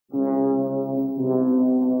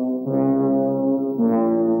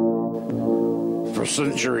For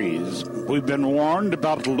centuries, we've been warned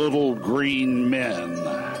about little green men.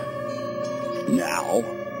 Now,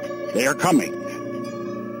 they are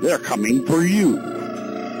coming. They're coming for you.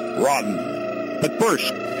 Run. But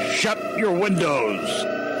first, shut your windows.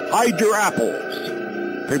 Hide your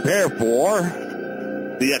apples. Prepare for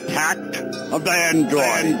the attack of the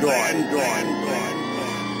android.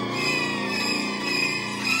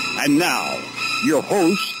 And now, your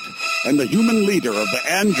host and the human leader of the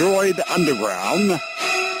Android Underground,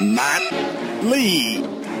 Matt Lee.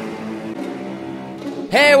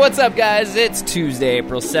 Hey, what's up, guys? It's Tuesday,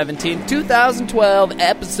 April 17th, 2012,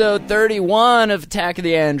 episode 31 of Attack of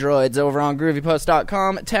the Androids over on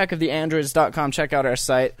GroovyPost.com, attackoftheandroids.com. Check out our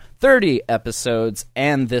site. 30 episodes,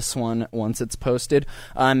 and this one once it's posted.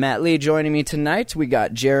 I'm Matt Lee. Joining me tonight, we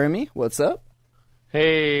got Jeremy. What's up?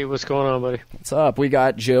 Hey, what's going on, buddy? What's up? We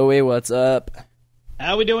got Joey. What's up?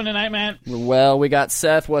 How we doing tonight, man? Well, we got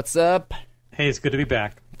Seth. What's up? Hey, it's good to be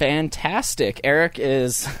back. Fantastic. Eric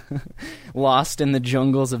is lost in the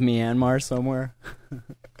jungles of Myanmar somewhere.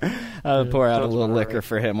 I'll pour out a little liquor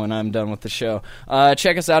for him when I'm done with the show.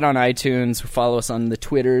 Check us out on iTunes. Follow us on the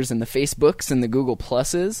Twitters and the Facebooks and the Google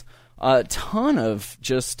Pluses. A ton of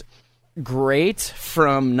just great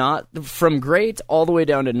from great all the way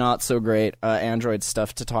down to not so great Android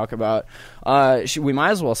stuff to talk about. We might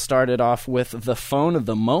as well start it off with the phone of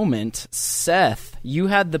the moment. Seth, you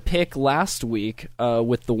had the pick last week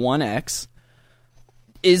with the One X.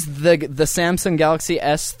 Is the Samsung Galaxy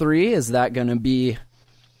S3, is that going to be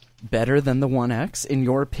better than the One X in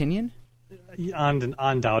your opinion?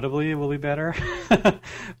 Undoubtedly it will be better.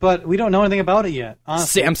 But we don't know anything about it yet,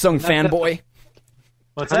 honestly. Samsung fanboy.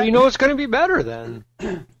 How do you know it's going to be better then?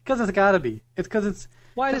 Because it's got to be. It's because it's...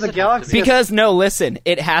 Why does the it Galaxy? Because, no, listen.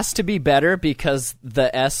 It has to be better because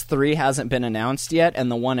the S3 hasn't been announced yet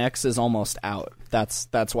and the One X is almost out.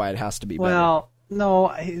 That's why it has to be better. Well, no.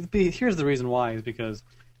 Here's the reason why. Is because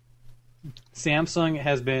Samsung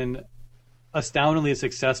has been astoundingly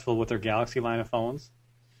successful with their Galaxy line of phones.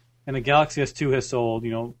 And the Galaxy S2 has sold,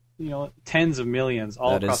 tens of millions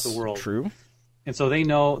all across the world. True. And so they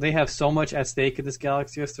know they have so much at stake at this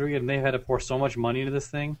Galaxy S3, and they've had to pour so much money into this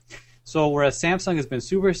thing. So whereas Samsung has been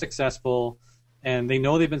super successful, and they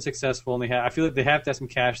know they've been successful, and I feel like they have to have some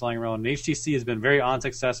cash lying around. And HTC has been very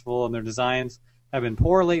unsuccessful, and their designs have been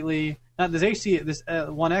poor lately. Now, this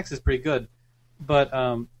One X is pretty good, but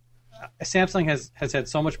Samsung has had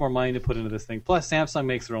so much more money to put into this thing. Plus, Samsung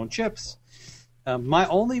makes their own chips. My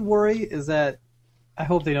only worry is that I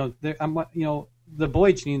hope they don't. The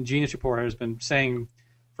Boyd Genius Report has been saying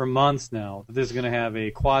for months now that this is going to have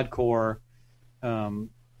a quad-core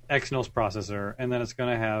Exynos processor, and then it's going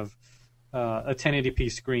to have a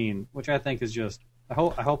 1080p screen, which I think is just... I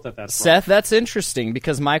hope that's Seth, wrong. that's interesting,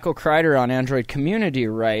 because Michael Kreider on Android Community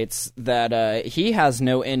writes that he has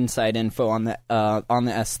no inside info on the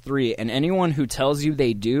S3, and anyone who tells you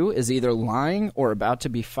they do is either lying or about to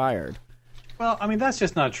be fired. Well, I mean, that's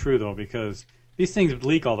just not true, though, because these things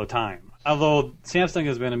leak all the time. Although Samsung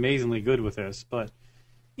has been amazingly good with this, but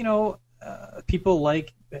people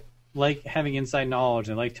like having inside knowledge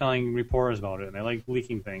and like telling reporters about it, and they like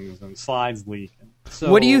leaking things, and slides leak.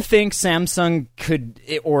 So, what do you think Samsung could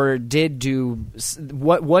or did do?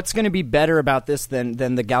 What's going to be better about this than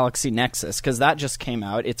the Galaxy Nexus? Because that just came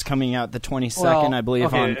out. It's coming out the 22nd, I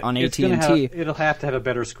believe, on AT&T. It'll have to have a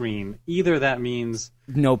better screen. Either that means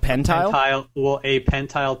no pentile? A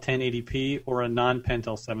pentile 1080p or a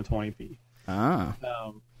non-pentile 720p. Ah.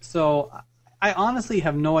 So I honestly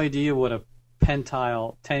have no idea what a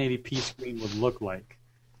pentile 1080p screen would look like.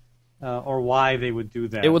 Or why they would do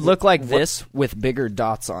that. It would look like this with bigger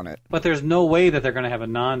dots on it. But there's no way that they're going to have a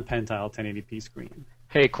non-pentile 1080p screen.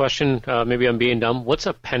 Hey, question, maybe I'm being dumb. What's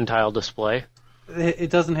a pentile display? It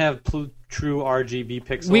doesn't have true RGB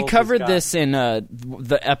pixels. We covered this in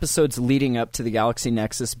the episodes leading up to the Galaxy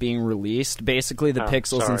Nexus being released. Basically, the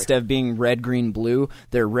pixels, instead of being red, green, blue,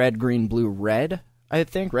 they're red, green, blue, red, I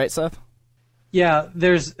think. Right, Seth? Yeah,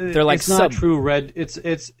 they're like it's not true red. It's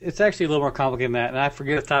actually a little more complicated than that, and I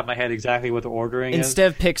forget off the top of my head exactly what the ordering is.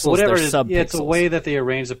 Instead of pixels, they're subpixels. Yeah, it's a way that they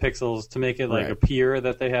arrange the pixels to make it appear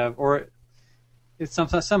that they have, or it's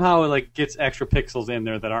somehow it like gets extra pixels in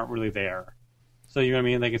there that aren't really there. So you know what I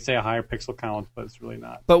mean? They could say a higher pixel count, but it's really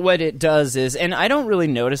not. But what it does is, and I don't really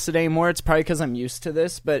notice it anymore, it's probably because I'm used to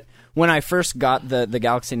this, but when I first got the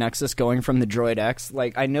Galaxy Nexus going from the Droid X,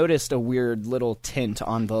 like I noticed a weird little tint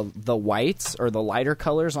on the whites or the lighter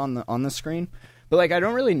colors on the screen. But like I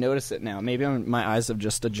don't really notice it now. Maybe my eyes have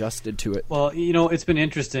just adjusted to it. Well, it's been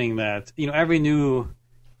interesting that every new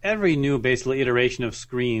every new basically iteration of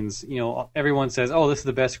screens, everyone says, "Oh, this is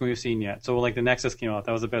the best screen we've seen yet." So like the Nexus came out,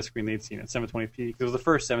 that was the best screen they'd seen at 720p because it was the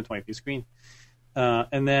first 720p screen. But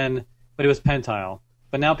it was Pentile.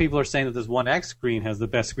 But now people are saying that this One X screen has the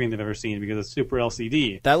best screen they've ever seen because it's Super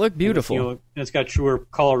LCD. That looked beautiful. And it's got truer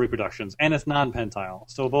color reproductions, and it's non-Pentile.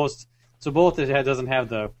 So both it doesn't have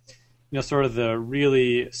the, sort of the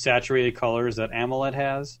really saturated colors that AMOLED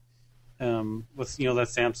has, with that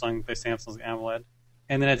Samsung's AMOLED,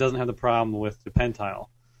 and then it doesn't have the problem with the Pentile.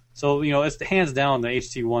 So it's hands down the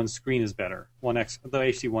HT1 screen is better. The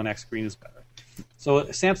HT One X screen is better. So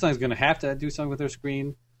Samsung is going to have to do something with their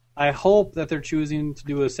screen. I hope that they're choosing to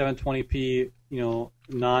do a 720p,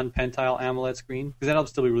 non-Pentile AMOLED screen, because that'll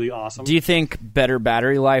still be really awesome. Do you think better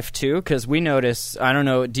battery life too? Because we notice, I don't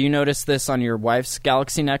know, do you notice this on your wife's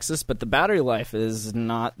Galaxy Nexus? But the battery life is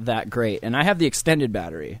not that great, and I have the extended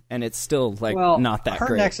battery, and it's still not that great.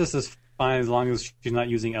 Her Nexus is fine as long as she's not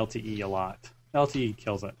using LTE a lot. LTE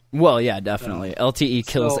kills it. Well, yeah, definitely. LTE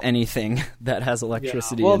kills anything that has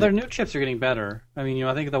electricity. Yeah. Well, in their it. New chips are getting better. I mean,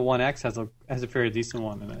 I think the One X has a very decent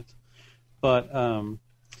one in it. But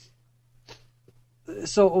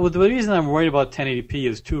so the reason I'm worried about 1080p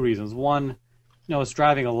is two reasons. One, it's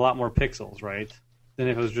driving a lot more pixels, right, than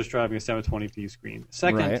if it was just driving a 720p screen.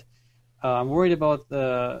 Second, right. I'm worried about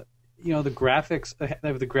the graphics.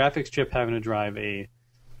 The graphics chip having to drive a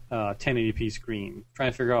 1080p screen.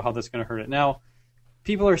 Trying to figure out how that's going to hurt it. Now,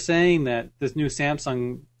 people are saying that this new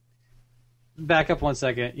Samsung. Back up 1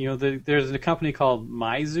 second. There's a company called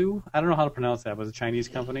Meizu. I don't know how to pronounce that, but it's a Chinese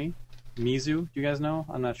company. Meizu. Do you guys know?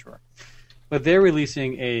 I'm not sure. But they're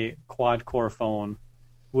releasing a quad-core phone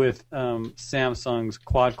with Samsung's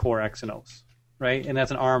quad-core Exynos, right? And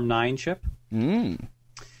that's an ARM9 chip. Mm.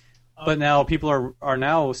 But now people are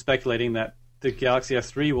now speculating that the Galaxy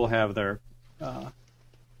S3 will have their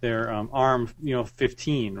ARM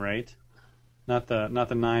 15, right? Not the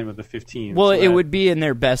 9, but the 15. Well, it would be in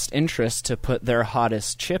their best interest to put their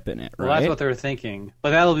hottest chip in it, right? Well, that's what they're thinking.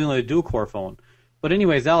 But that'll be only a dual-core phone. But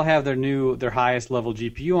anyways, they'll have their highest level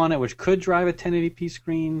GPU on it, which could drive a 1080p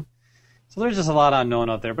screen. So there's just a lot unknown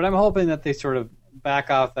out there. But I'm hoping that they sort of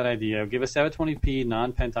back off that idea, give a 720p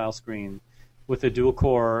non-Pentile screen with a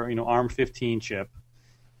dual-core, ARM 15 chip.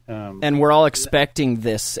 And we're all expecting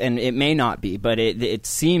this, and it may not be, but it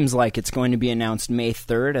seems like it's going to be announced May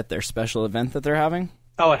 3rd at their special event that they're having.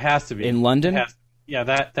 Oh, it has to be. In London? Yeah,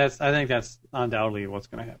 I think that's undoubtedly what's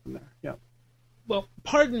going to happen there. Yeah. Well,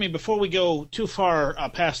 pardon me, before we go too far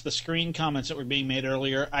past the screen comments that were being made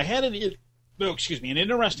earlier, I had an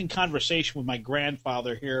interesting conversation with my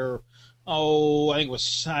grandfather here, I think it was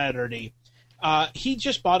Saturday. He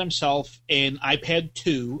just bought himself an iPad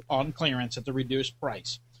 2 on clearance at the reduced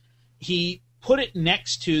price. He put it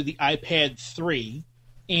next to the iPad 3,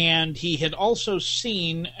 and he had also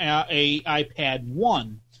seen a iPad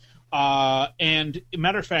 1. And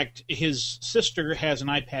matter of fact, his sister has an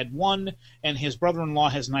iPad 1, and his brother-in-law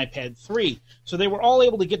has an iPad 3. So they were all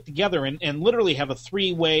able to get together and literally have a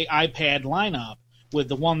three-way iPad lineup with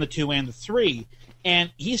the 1, the 2, and the 3.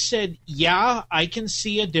 And he said, yeah, I can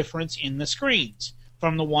see a difference in the screens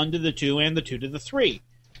from the 1 to the 2 and the 2 to the 3.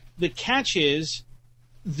 The catch is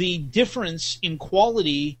the difference in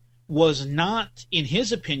quality was not, in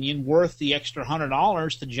his opinion, worth the extra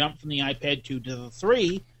 $100 to jump from the iPad 2 to the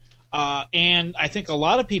 3. And I think a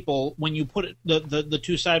lot of people, when you put the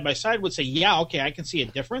two side by side, would say, yeah, okay, I can see a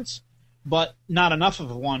difference, but not enough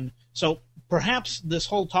of one. So perhaps this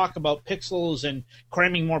whole talk about pixels and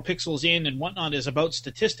cramming more pixels in and whatnot is about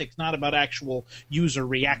statistics, not about actual user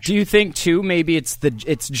reaction. Do you think, too, maybe it's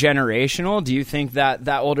generational? Do you think that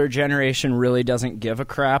older generation really doesn't give a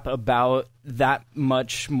crap about that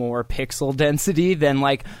much more pixel density than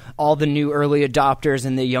like all the new early adopters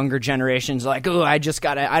and the younger generations like, oh, I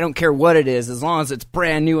don't care what it is, as long as it's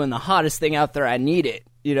brand new and the hottest thing out there, I need it.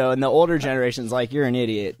 And the older generation's like, you're an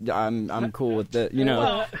idiot. I'm cool with it,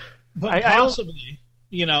 But possibly,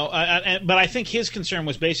 but I think his concern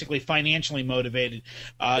was basically financially motivated.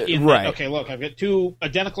 Right. Okay, look, I've got two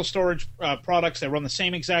identical storage products that run the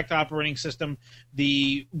same exact operating system.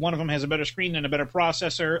 One of them has a better screen and a better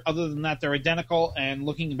processor. Other than that, they're identical, and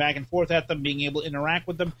looking back and forth at them, being able to interact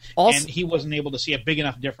with them, and he wasn't able to see a big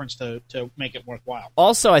enough difference to make it worthwhile.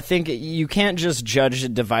 Also, I think you can't just judge a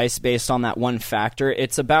device based on that one factor.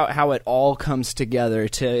 It's about how it all comes together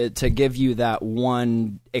to give you that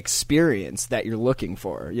one experience that you're looking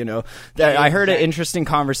for. I heard an interesting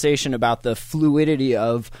conversation about the fluidity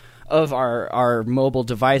of our mobile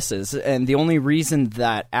devices, and the only reason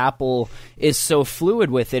that Apple is so fluid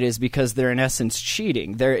with it is because they're in essence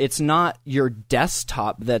cheating. It's not your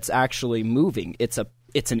desktop that's actually moving. It's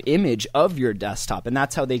it's an image of your desktop, and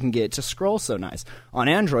that's how they can get it to scroll so nice. On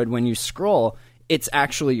Android, when you scroll, it's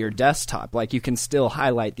actually your desktop. Like, you can still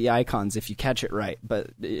highlight the icons if you catch it right. But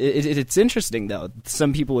it's interesting, though.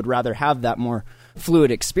 Some people would rather have that more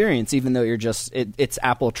fluid experience, even though it's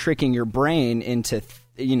Apple tricking your brain into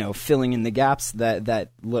filling in the gaps that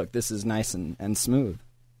look, this is nice and smooth.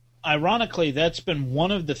 Ironically, that's been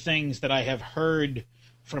one of the things that I have heard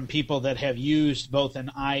from people that have used both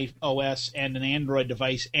an iOS and an Android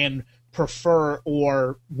device and prefer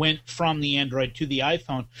or went from the Android to the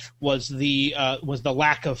iPhone was the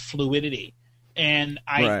lack of fluidity. And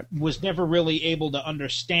I was never really able to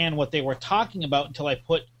understand what they were talking about until I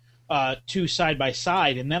put two side by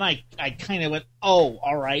side, and then I kind of went, oh,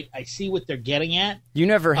 all right, I see what they're getting at. You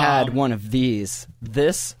never had one of these.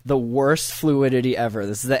 The worst fluidity ever.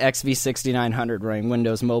 This is the XV6900 running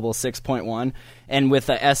Windows Mobile 6.1, and with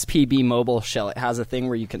the SPB mobile shell, it has a thing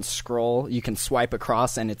where you can scroll, you can swipe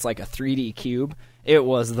across, and it's like a 3D cube. It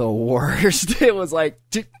was the worst. It was like,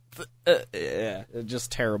 just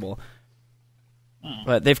terrible.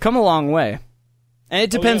 But they've come a long way. And it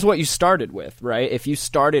depends what you started with, right? If you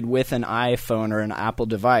started with an iPhone or an Apple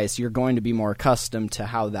device, you're going to be more accustomed to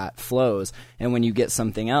how that flows. And when you get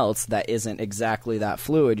something else that isn't exactly that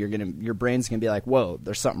fluid, your brain's gonna be like, "Whoa,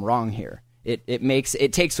 there's something wrong here."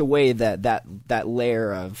 It takes away that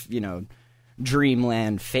layer of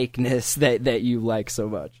dreamland fakeness that you like so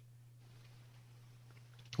much.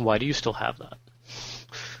 Why do you still have that?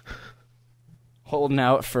 Holding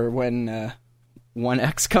out for when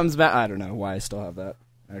 1X comes back. I don't know why I still have that,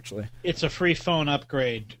 actually. It's a free phone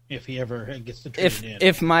upgrade if he ever gets to trade it in.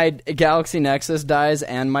 If my Galaxy Nexus dies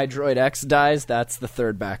and my Droid X dies, that's the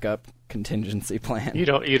third backup contingency plan. You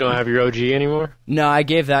don't have your OG anymore? No, I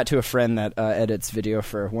gave that to a friend that edits video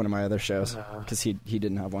for one of my other shows because he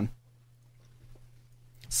didn't have one.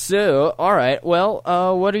 So, all right. Well,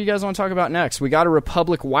 what do you guys want to talk about next? We got a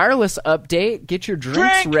Republic Wireless update. Get your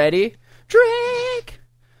drinks ready. Drink!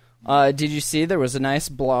 Did you see there was a nice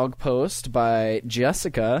blog post by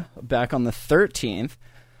Jessica back on the 13th?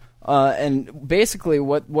 And basically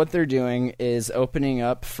what they're doing is opening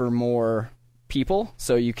up for more people,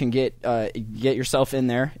 so you can get yourself in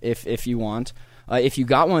there if you want. If you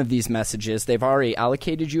got one of these messages, they've already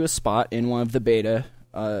allocated you a spot in one of the beta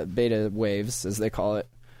waves, as they call it.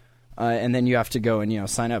 And then you have to go and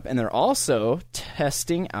sign up. And they're also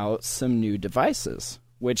testing out some new devices,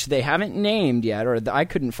 which they haven't named yet, or I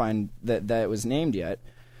couldn't find that it was named yet.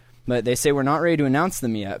 But they say we're not ready to announce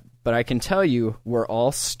them yet, but I can tell you we're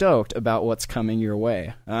all stoked about what's coming your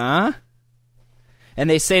way. And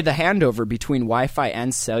they say the handover between Wi-Fi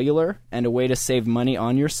and cellular, and a way to save money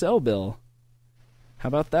on your cell bill. How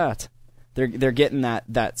about that? They're getting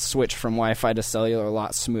that switch from Wi-Fi to cellular a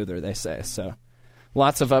lot smoother, they say. So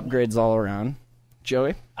lots of upgrades all around.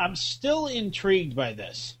 Joey? I'm still intrigued by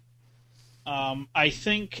this. I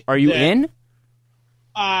think. Are you in?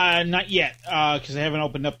 Not yet, because I haven't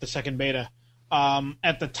opened up the second beta.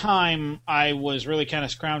 At the time, I was really kind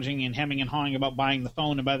of scrounging and hemming and hawing about buying the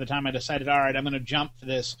phone, and by the time I decided, all right, I'm going to jump for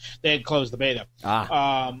this, they had closed the beta.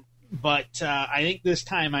 But I think this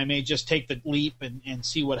time I may just take the leap and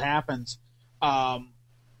see what happens. I'm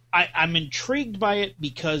intrigued by it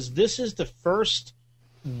because this is the first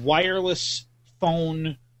wireless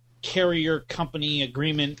phone carrier company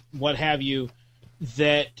agreement, what have you,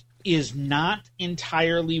 that is not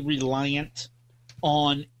entirely reliant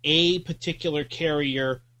on a particular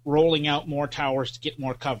carrier rolling out more towers to get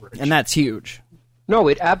more coverage. And that's huge. No,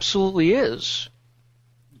 it absolutely is.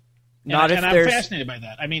 And I'm fascinated by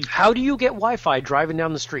that. I mean, how do you get Wi-Fi driving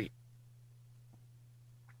down the street?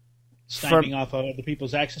 Sniping off of other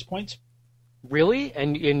people's access points? Really?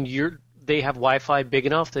 And they have Wi-Fi big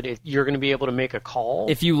enough that you're going to be able to make a call?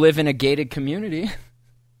 If you live in a gated community.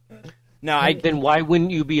 Then why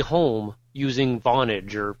wouldn't you be home using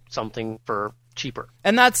Vonage or something for cheaper?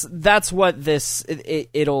 And that's what this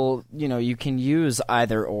it'll you can use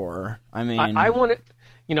either or. I mean, I want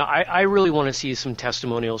to, I really want to see some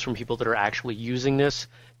testimonials from people that are actually using this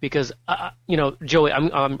because Joey,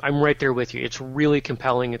 I'm right there with you. It's really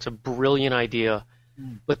compelling. It's a brilliant idea,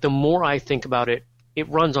 but the more I think about it, it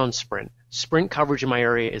runs on Sprint. Sprint coverage in my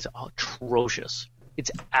area is atrocious. It's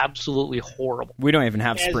absolutely horrible. We don't even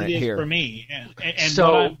have Sprint here. For me. And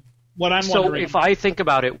so what I'm so wondering, if I think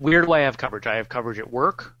about it, where do I have coverage? I have coverage at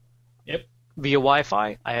work. Yep. Via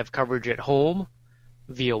Wi-Fi. I have coverage at home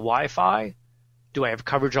via Wi-Fi. Do I have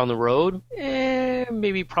coverage on the road?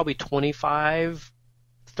 Maybe probably 25,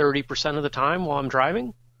 30% of the time while I'm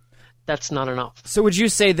driving. That's not enough. So would you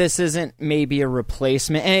say this isn't maybe a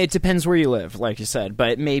replacement? And it depends where you live, like you said,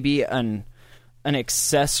 but maybe an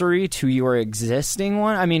accessory to your existing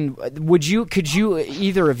one? I mean, could you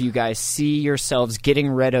either of you guys see yourselves getting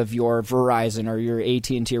rid of your Verizon or your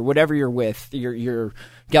AT&T or whatever you're with, your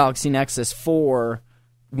Galaxy Nexus for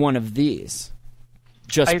one of these?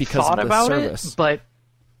 Just because of the service. It, but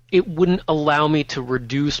it wouldn't allow me to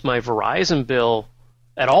reduce my Verizon bill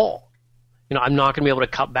at all. I'm not going to be able to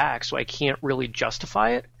cut back, so I can't really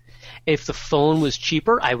justify it. If the phone was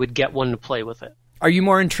cheaper, I would get one to play with it. Are you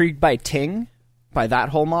more intrigued by Ting, by that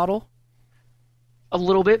whole model? A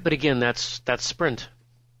little bit, but again, that's Sprint.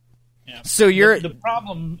 Yeah. So the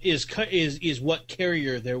problem is what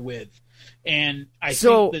carrier they're with, and I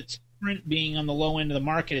think that Sprint, being on the low end of the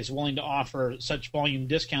market, is willing to offer such volume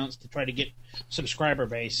discounts to try to get subscriber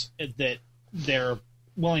base that they're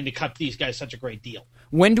willing to cut these guys such a great deal.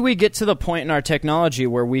 When do we get to the point in our technology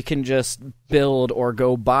where we can just build or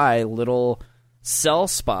go buy little cell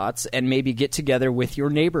spots and maybe get together with your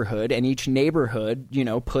neighborhood, and each neighborhood,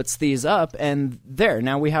 puts these up, and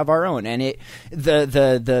now we have our own, and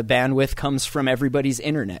the bandwidth comes from everybody's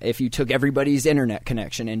internet. If you took everybody's internet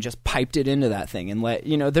connection and just piped it into that thing and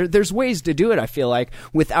there's ways to do it, I feel like,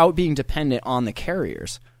 without being dependent on the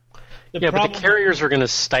carriers. But the carriers are going to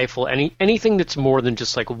stifle anything that's more than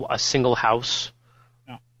just like a single house.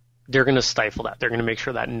 They're going to stifle that. They're going to make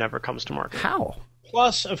sure that never comes to market. How?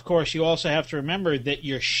 Plus, of course, you also have to remember that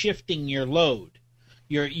you're shifting your load.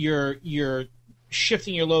 You're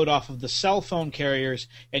shifting your load off of the cell phone carriers,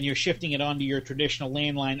 and you're shifting it onto your traditional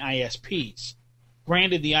landline ISPs.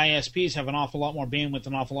 Granted, the ISPs have an awful lot more bandwidth,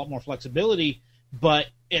 an awful lot more flexibility, but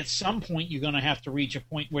at some point you're going to have to reach a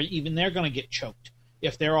point where even they're going to get choked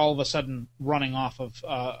if they're all of a sudden running off of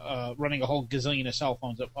running a whole gazillion of cell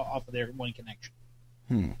phones off of their one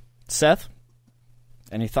connection. Seth,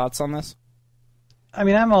 any thoughts on this? I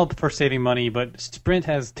mean, I'm all for saving money, but Sprint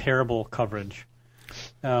has terrible coverage.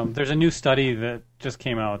 There's a new study that just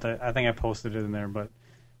came out. I think I posted it in there, but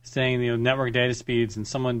saying network data speeds, and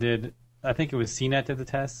someone did, I think it was CNET did the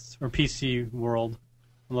tests, or PC World.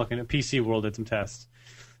 I'm looking at PC World did some tests.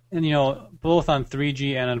 And, both on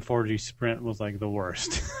 3G and on 4G, Sprint was like the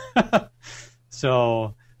worst.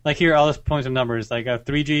 So, like here, I'll just point some numbers. Like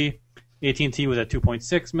 3G, AT&T was at 2.6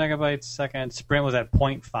 megabytes a second. Sprint was at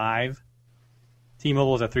 0.5.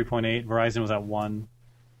 T-Mobile was at 3.8. Verizon was at 1.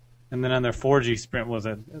 And then on their 4G, Sprint was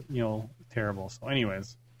at, terrible. So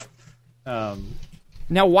anyways. Now,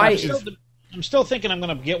 why... I'm still thinking I'm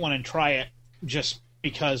going to get one and try it just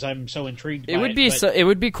because I'm so intrigued by it. It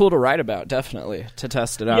would be cool to write about, definitely, to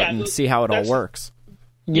test it out and see how it all works.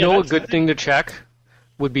 A good thing to check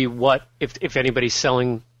would be what, if anybody's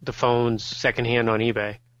selling the phones secondhand on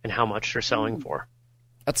eBay, and how much they're selling for.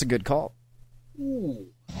 That's a good call. Ooh.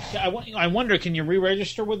 I wonder, can you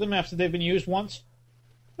re-register with them after they've been used once?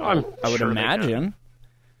 I would imagine.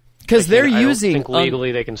 Because they're using... I don't think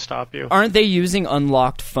legally they can stop you. Aren't they using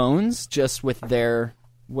unlocked phones just with their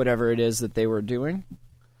whatever it is that they were doing?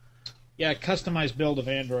 Yeah, customized build of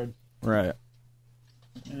Android. Right.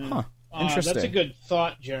 Interesting. That's a good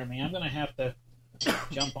thought, Jeremy. I'm going to have to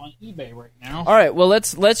jump on eBay right now. All right, well,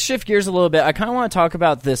 let's shift gears a little bit. I kind of want to talk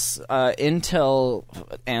about this Intel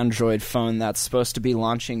Android phone that's supposed to be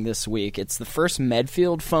launching this week. It's the first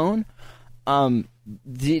Medfield phone.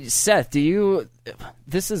 Seth,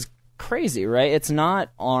 this is crazy, right? It's not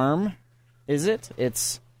ARM, is it?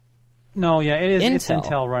 It's no, yeah, it is. Intel. It's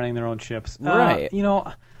Intel running their own chips, right?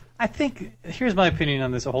 I think here's my opinion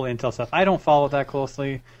on this whole Intel stuff. I don't follow it that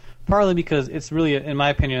closely, partly because it's really, in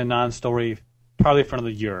my opinion, a non-story. Probably for another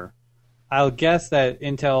year. I'll guess that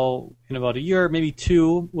Intel, in about a year, maybe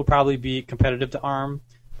 2, will probably be competitive to ARM,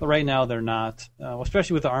 but right now they're not.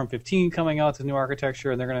 Especially with the ARM 15 coming out, the new architecture,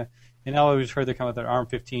 and they're gonna. And I always heard they're coming with their ARM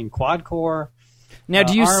 15 quad core. Now,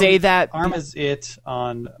 do you say that ARM is it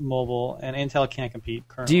on mobile, and Intel can't compete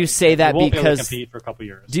currently? Do you say that won't because be able to compete for a couple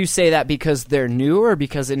years? Do you say that because they're new, or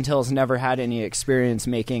because Intel's never had any experience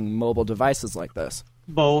making mobile devices like this?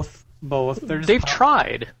 Both. They've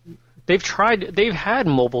tried. They've had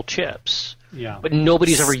mobble chips, but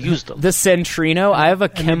nobody's ever used them. The Centrino, I have a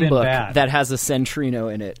Chem-Book that has a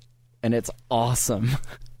Centrino in it, and it's awesome.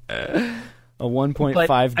 A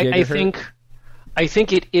 1.5 gigahertz. I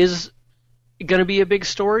think it is going to be a big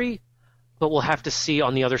story, but we'll have to see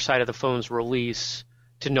on the other side of the phone's release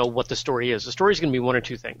to know what the story is. The story is going to be one or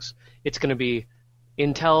two things. It's going to be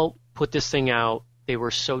Intel put this thing out. They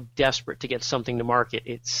were so desperate to get something to market.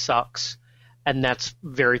 It sucks. And that's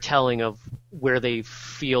very telling of where they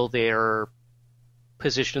feel their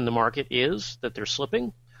position in the market is, that they're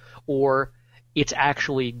slipping. Or it's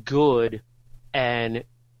actually good and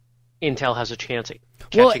Intel has a chance at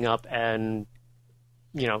catching up and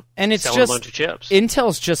and it's selling just a bunch of chips.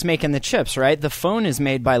 Intel's just making the chips, right? The phone is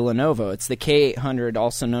made by Lenovo. It's the K800,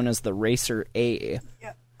 also known as the Racer A.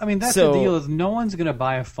 Yeah. I mean, that's the deal. Is no one's going to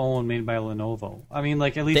buy a phone made by Lenovo. I mean,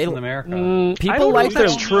 like, at least in America. People like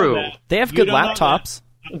that's true. They have good laptops.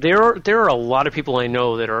 There are a lot of people I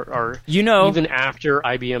know that are even after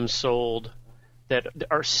IBM sold, that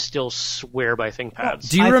are still swear by ThinkPads.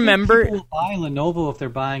 Do you remember? People will buy Lenovo if they're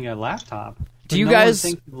buying a laptop. Do you guys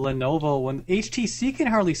think Lenovo, when HTC can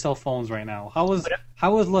hardly sell phones right now? How is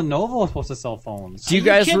Lenovo supposed to sell phones? Do you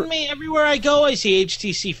guys? Kidding me? Everywhere I go, I see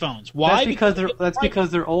HTC phones. Why? That's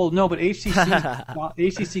because they're old. No, but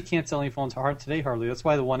HTC can't sell any phones today hardly. That's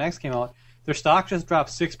why the One X came out. Their stock just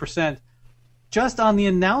dropped 6%. Just on the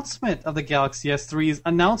announcement of the Galaxy S3's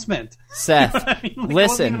announcement. Seth,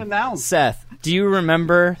 listen, Seth, do you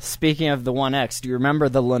remember, speaking of the One X, do you remember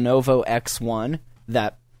the Lenovo X1?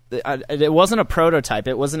 That it wasn't a prototype,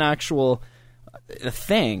 it was an actual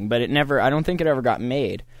thing, but I don't think it ever got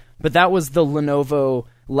made. But that was the Lenovo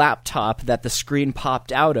laptop that the screen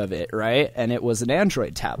popped out of it, right? And it was an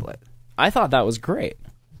Android tablet. I thought that was great,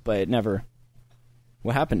 but it never...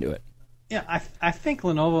 What happened to it? Yeah, I think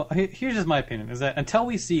Lenovo... Here's just my opinion, is that until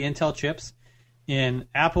we see Intel chips in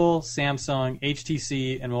Apple, Samsung,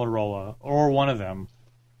 HTC, and Motorola, or one of them,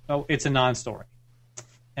 it's a non-story.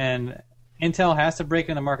 And Intel has to break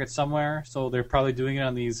in the market somewhere, so they're probably doing it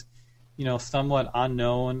on these, somewhat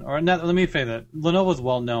unknown... Or not, let me say that. Lenovo's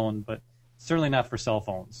well-known, but certainly not for cell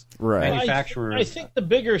phones. Right. Manufacturers... I think the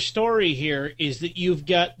bigger story here is that you've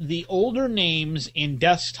got the older names in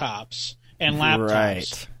desktops and laptops...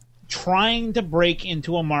 Right. Trying to break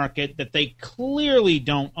into a market that they clearly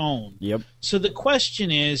don't own. Yep. So the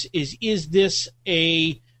question is this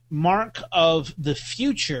a mark of the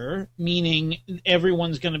future, meaning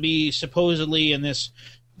everyone's going to be supposedly in this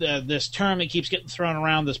term that keeps getting thrown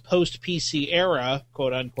around, this post-PC era,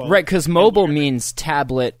 quote unquote. Right, because mobile means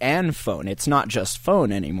tablet and phone. It's not just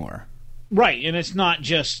phone anymore. Right, and it's not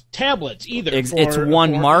just tablets either. It's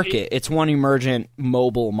one market. It's one emergent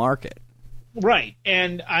mobile market. Right,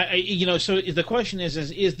 and so the question is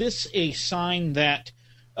this a sign that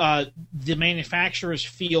the manufacturers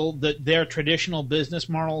feel that their traditional business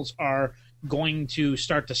models are going to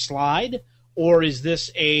start to slide, or is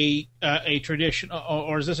this a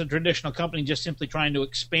traditional company just simply trying to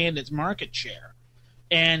expand its market share?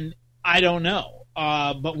 And I don't know.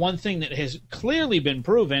 But one thing that has clearly been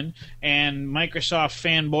proven, and Microsoft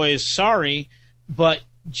fanboys sorry, but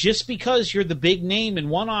just because you're the big name in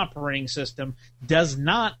one operating system does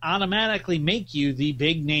not automatically make you the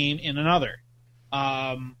big name in another.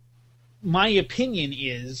 My opinion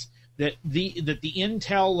is that the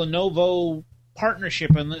Intel Lenovo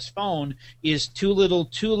partnership on this phone is too little,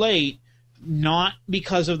 too late. Not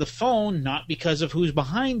because of the phone, not because of who's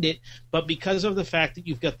behind it, but because of the fact that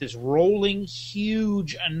you've got this rolling,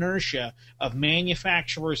 huge inertia of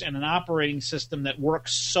manufacturers and an operating system that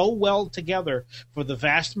works so well together for the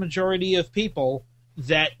vast majority of people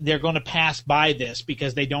that they're going to pass by this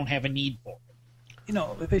because they don't have a need for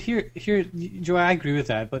it. But here, Joe, I agree with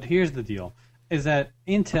that, but here's the deal, is that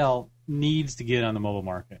Intel needs to get on the mobile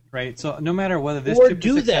market, right? So no matter whether this chip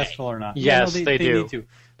is successful or not. Yes, they do. Need to.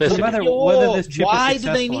 No matter whether this chip is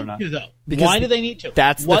successful or not. Why do they need to, though? Why do they need to?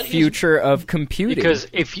 That's the future of computing. Because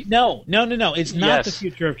if you... No. It's not the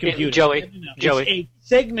future of computing. Joey. It's a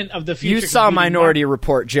segment of the future. You saw Minority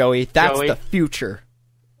Report, Joey. That's the future.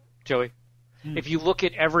 Joey, if you look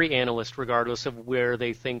at every analyst, regardless of where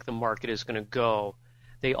they think the market is going to go,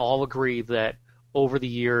 they all agree that over the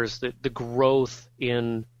years, the growth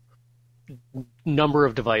in number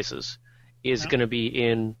of devices is going to be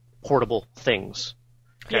in portable things.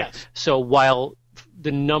 Okay? Yes. So while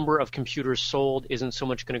the number of computers sold isn't so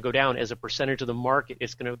much going to go down, as a percentage of the market,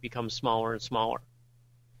 it's going to become smaller and smaller.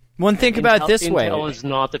 Think about it this way. Intel is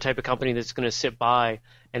not the type of company that's going to sit by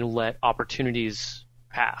and let opportunities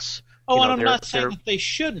pass. And I'm not saying that they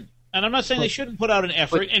shouldn't. And I'm not saying they shouldn't put out an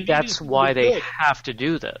effort. And that's why they have to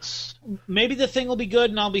do this. Maybe the thing will be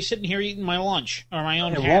good, and I'll be sitting here eating my lunch or my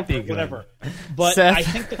own half or whatever. But Seth, I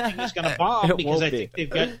think the thing is going to bomb because I think they've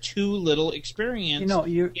got too little experience in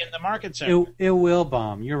the market sector. It will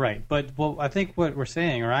bomb. You're right. But I think what we're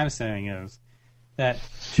saying, or I'm saying, is that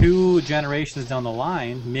 2 generations down the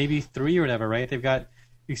line, maybe 3 or whatever, right? They've got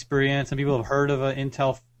experience, and people have heard of an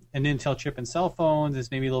Intel chip in cell phones. It's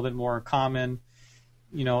maybe a little bit more common.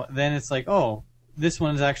 Then it's like, oh, this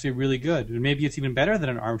one is actually really good. Maybe it's even better than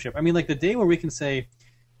an ARM chip. I mean, like the day where we can say,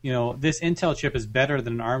 this Intel chip is better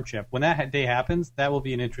than an ARM chip. When that day happens, that will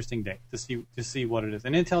be an interesting day to see what it is.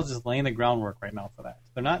 And Intel's just laying the groundwork right now for that.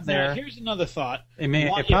 They're not there. Now, here's another thought.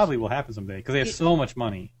 It probably will happen someday because they have so much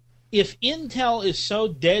money. if Intel is so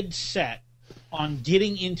dead set on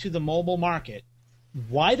getting into the mobile market,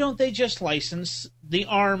 why don't they just license the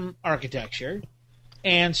ARM architecture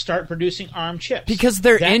and start producing ARM chips? Because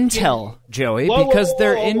they're Intel, Joey.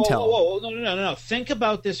 They're Intel. No. Think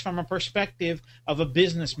about this from a perspective of a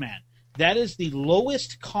businessman. That is the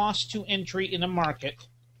lowest cost to entry in a market,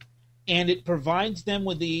 and it provides them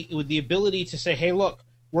with the ability to say, hey, look,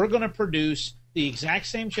 we're going to produce the exact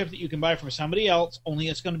same chip that you can buy from somebody else, only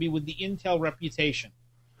it's going to be with the Intel reputation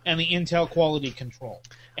and the Intel quality control.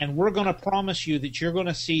 And we're going to promise you that you're going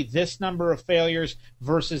to see this number of failures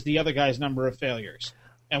versus the other guy's number of failures.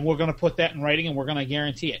 And we're going to put that in writing, and we're going to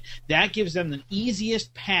guarantee it. That gives them the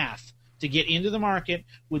easiest path to get into the market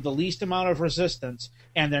with the least amount of resistance,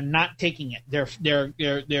 and they're not taking it.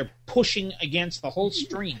 They're pushing against the whole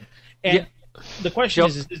stream. And the question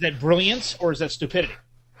is that brilliance or is that stupidity?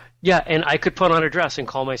 Yeah, and I could put on a dress and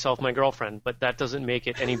call myself my girlfriend, but that doesn't make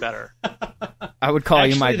it any better. I would call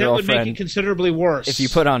you my girlfriend. That would make it considerably worse. If you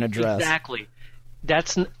put on a dress. Exactly.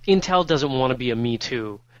 Intel doesn't want to be a Me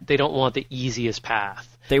Too. They don't want the easiest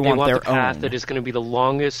path. They want their the path own. that is going to be the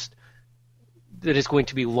longest, that is going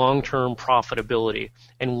to be long-term profitability.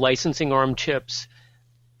 And licensing ARM chips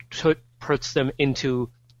puts them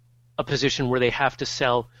into a position where they have to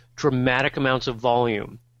sell dramatic amounts of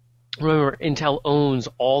volume. Remember, Intel owns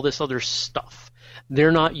all this other stuff.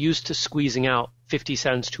 They're not used to squeezing out 50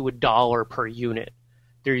 cents to $1 per unit.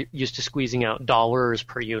 They're used to squeezing out dollars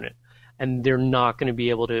per unit. And they're not going to be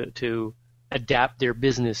able to adapt their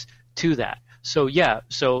business to that. So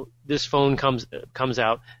this phone comes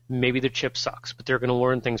out, maybe the chip sucks, but they're going to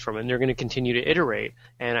learn things from it, and they're going to continue to iterate.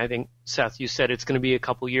 And I think, Seth, you said it's going to be a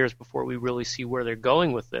couple years before we really see where they're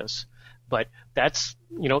going with this. But that's,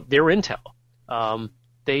 they're Intel.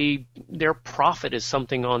 Their profit is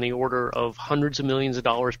something on the order of hundreds of millions of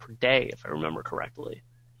dollars per day, if I remember correctly.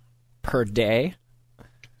 Per day?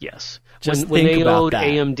 Yes. Just when think they about owed that.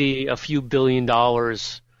 AMD a few $1 billion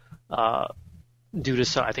due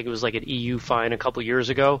to, I think it was like an EU fine a couple years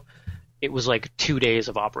ago, it was like 2 days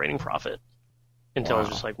of operating profit. Intel was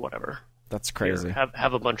just like, whatever. That's crazy. Here,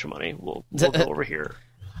 have a bunch of money. We'll go over here.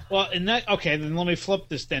 Well, then let me flip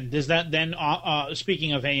this then. Does that then,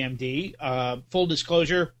 speaking of AMD, full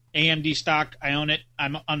disclosure, AMD stock, I own it.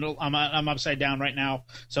 I'm upside down right now.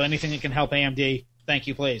 So anything that can help AMD, thank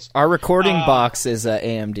you, please. Our recording box is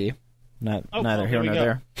AMD. Neither here nor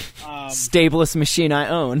there. Stablest machine I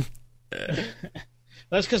own.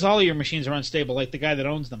 That's because all of your machines are unstable, like the guy that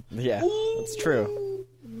owns them. Yeah, that's true.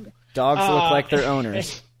 Dogs look like their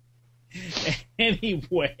owners.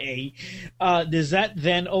 Anyway, does that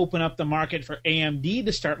then open up the market for AMD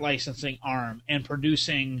to start licensing ARM and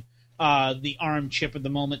producing the ARM chip at the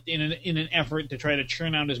moment in an effort to try to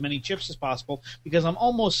churn out as many chips as possible? Because I'm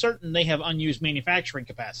almost certain they have unused manufacturing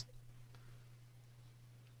capacity.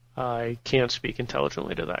 I can't speak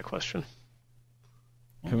intelligently to that question.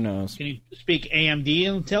 Who knows? Can you speak AMD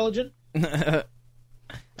intelligent?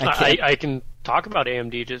 I can talk about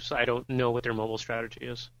AMD, just I don't know what their mobile strategy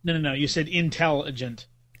is. No. You said intelligent.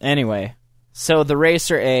 Anyway, so the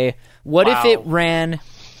Racer A, what if it ran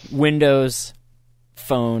Windows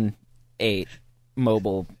Phone 8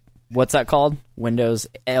 mobile? What's that called? Windows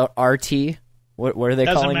RT? What are they calling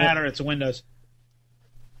it? Doesn't matter. It's Windows.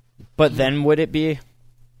 But then would it be?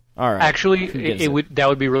 All right. Actually, that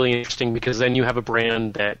would be really interesting because then you have a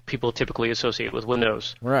brand that people typically associate with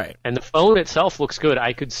Windows. Right. And the phone itself looks good.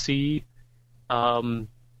 I could see that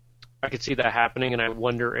happening, and I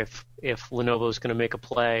wonder if Lenovo's going to make a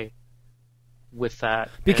play with that.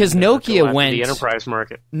 Because and, Nokia went the enterprise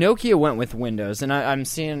market. Nokia went with Windows, and I'm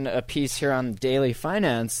seeing a piece here on Daily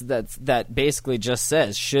Finance that basically just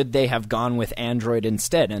says, should they have gone with Android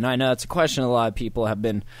instead? And I know it's a question a lot of people have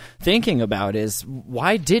been thinking about, is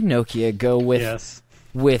why did Nokia go with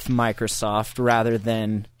Microsoft rather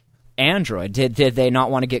than Android? Did they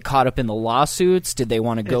not want to get caught up in the lawsuits? Did they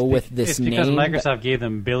want to go with this name? It's because Microsoft gave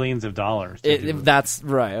them billions of dollars. That's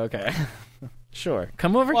right, okay. Sure.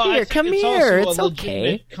 Come over here. Come it's here. Also it's a okay.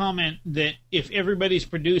 legitimate comment that if everybody's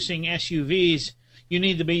producing SUVs, you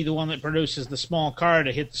need to be the one that produces the small car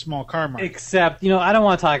to hit the small car market. Except, I don't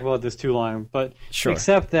want to talk about this too long, but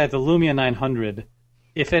except that the Lumia 900,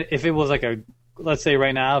 if it was like let's say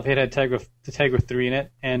right now, if it had Tegra 3 in it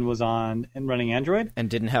and was on and running Android, and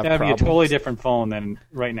didn't have that would problems. be a totally different phone than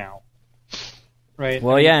right now. Right?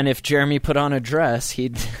 Well, yeah, and if Jeremy put on a dress,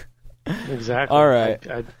 he'd. Exactly. All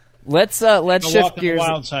right. Let's shift gears. The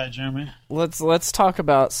wild side, Jeremy. Let's talk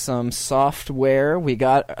about some software. We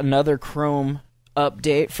got another Chrome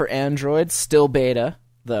update for Android, still beta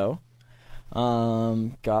though.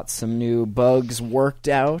 Got some new bugs worked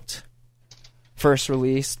out. first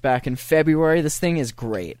released back in February. This thing is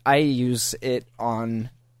great. I use it on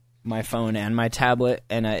my phone and my tablet,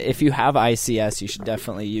 and if you have ICS, you should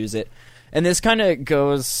definitely use it. And this kind of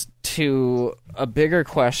goes to a bigger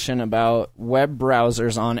question about web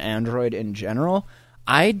browsers on Android in general.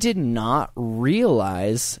 I did not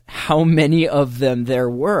realize how many of them there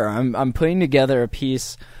were. I'm putting together a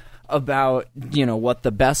piece about, what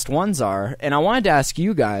the best ones are, and I wanted to ask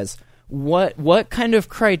you guys, what kind of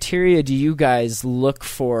criteria do you guys look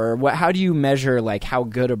for? How do you measure like how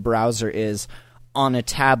good a browser is on a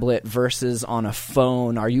tablet versus on a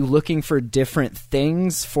phone? Are you looking for different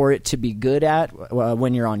things for it to be good at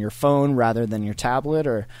when you're on your phone rather than your tablet?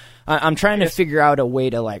 Or I'm trying to figure out a way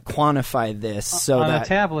to like quantify this. So on that a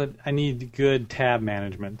tablet, I need good tab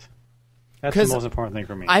management. That's the most important thing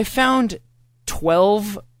for me. I found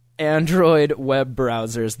 12 Android web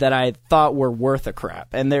browsers that I thought were worth a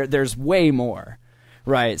crap, and there's way more.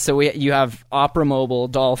 Right, so you have Opera Mobile,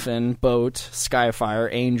 Dolphin, Boat, Skyfire,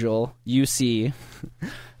 Angel, UC,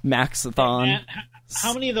 Maxathon. And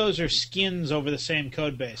how many of those are skins over the same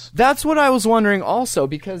code base? That's what I was wondering also,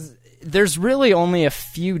 because there's really only a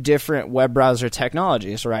few different web browser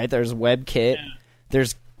technologies, right? There's WebKit,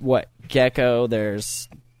 there's Gecko, there's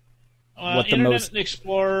Internet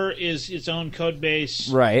Explorer is its own code base.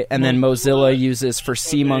 Right, and then Mozilla uses for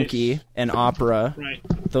SeaMonkey and Opera. Right.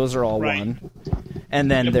 Those are all one. And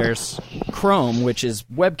then there's Chrome, which is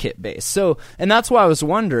WebKit based. So, and that's why I was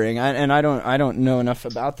wondering. I don't know enough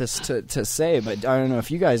about this to say, but I don't know if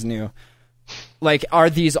you guys knew. Like, are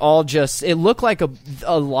these all just? It looked like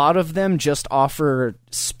a lot of them just offer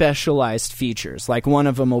specialized features. Like one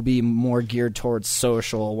of them will be more geared towards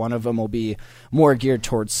social. One of them will be more geared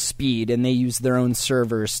towards speed, and they use their own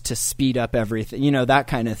servers to speed up everything. That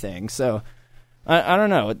kind of thing. So, I don't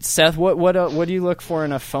know, Seth. What do you look for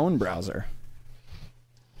in a phone browser?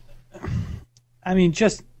 I mean,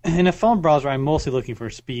 just in a phone browser, I'm mostly looking for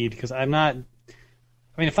speed because I'm not.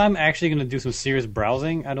 I mean, if I'm actually going to do some serious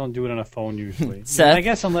browsing, I don't do it on a phone usually. Seth? I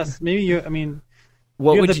guess unless maybe you. I mean,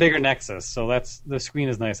 you have the bigger Nexus, so the screen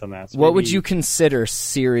is nice on that. So what would you consider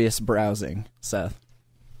serious browsing, Seth?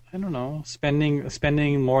 I don't know,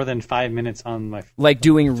 spending more than 5 minutes on my like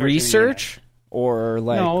doing research or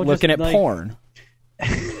like looking at porn.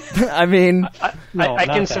 I mean, I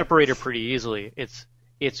can separate it pretty easily.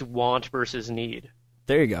 It's want versus need.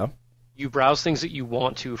 There you go. You browse things that you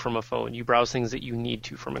want to from a phone. You browse things that you need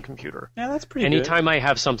to from a computer. Yeah, that's pretty Anytime I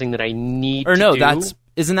have something that I need or to no, do,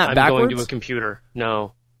 isn't that I'm backwards? going to a computer.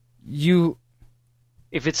 No.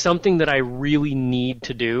 If it's something that I really need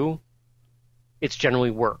to do, it's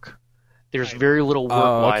generally work. There's very little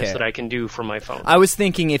work-wise that I can do from my phone. I was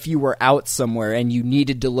thinking if you were out somewhere and you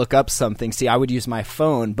needed to look up something, I would use my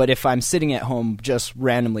phone. But if I'm sitting at home just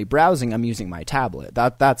randomly browsing, I'm using my tablet.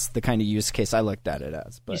 That's the kind of use case I looked at it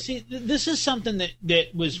as. But. You see, this is something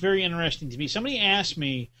that was very interesting to me. Somebody asked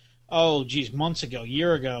me, months ago,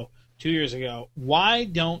 year ago, 2 years ago, why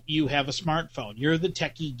don't you have a smartphone? You're the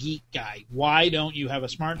techie geek guy. Why don't you have a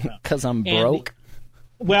smartphone? Because I'm broke.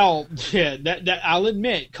 Well, yeah, that I'll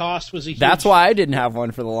admit, cost was a huge. That's why I didn't have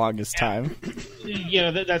one for the longest time.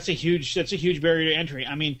 That's a huge barrier to entry.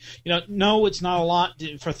 I mean, no, it's not a lot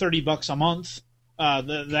for $30 a month.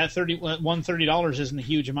 That $30 isn't a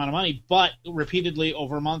huge amount of money, but repeatedly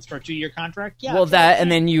over a month for a 2-year contract, yeah. Well,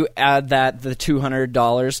 and then you add the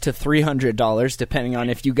 $200 to $300, depending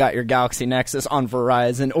on if you got your Galaxy Nexus on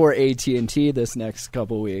Verizon or AT&T this next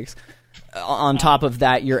couple weeks. On top of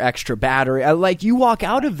that, your extra battery. Like, you walk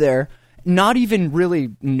out of there not even really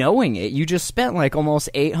knowing it. You just spent like almost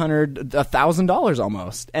 $1,000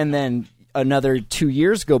 almost. And then another 2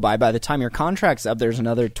 years go by. By the time your contract's up, there's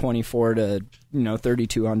another $2,400 to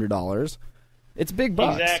 $3,200. It's big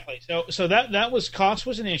bucks. Exactly. So that was cost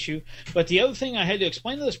was an issue. But the other thing I had to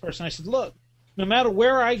explain to this person, I said, look, no matter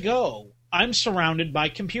where I go, I'm surrounded by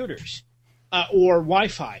computers. Or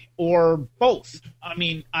Wi-Fi, or both. I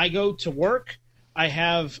mean, I go to work, I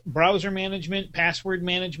have browser management, password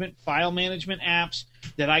management, file management apps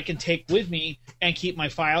that I can take with me and keep my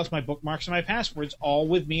files, my bookmarks, and my passwords all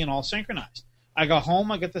with me and all synchronized. I go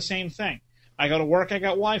home, I get the same thing. I go to work, I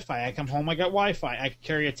got Wi-Fi. I come home, I got Wi-Fi. I can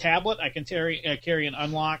carry a tablet, I can carry an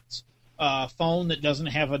unlocked phone that doesn't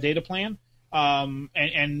have a data plan,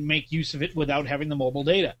 and make use of it without having the mobile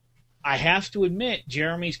data. I have to admit,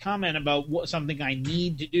 Jeremy's comment about something I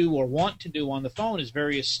need to do or want to do on the phone is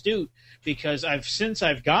very astute, because since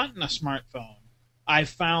I've gotten a smartphone, I've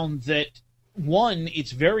found that, one,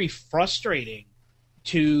 it's very frustrating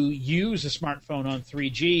to use a smartphone on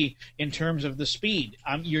 3G in terms of the speed.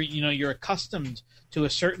 You're accustomed to a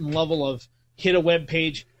certain level of hit a web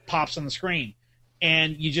page, pops on the screen.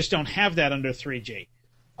 and you just don't have that under 3G.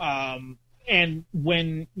 And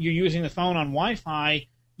when you're using the phone on Wi-Fi,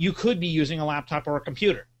 you could be using a laptop or a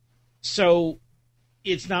computer. So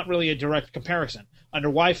it's not really a direct comparison. Under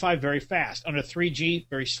Wi-Fi, very fast. Under 3G,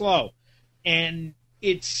 very slow. And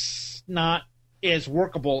it's not as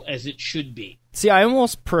workable as it should be. See, I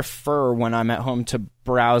almost prefer when I'm at home to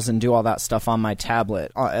browse and do all that stuff on my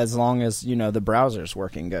tablet, as long as, the browser's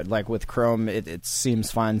working good. Like with Chrome, it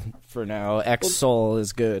seems fine for now. Xsol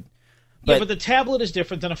is good. But the tablet is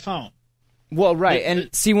different than a phone. Well, right. And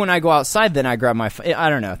see, when I go outside, then I grab my phone. I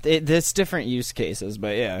don't know. There's different use cases,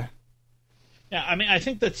 but yeah. Yeah, I mean, I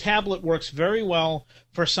think the tablet works very well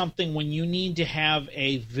for something when you need to have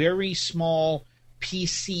a very small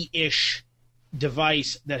PC-ish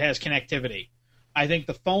device that has connectivity. I think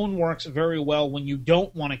the phone works very well when you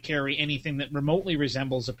don't want to carry anything that remotely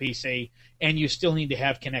resembles a PC and you still need to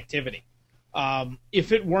have connectivity.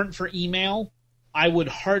 If it weren't for email, I would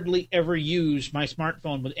hardly ever use my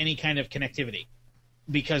smartphone with any kind of connectivity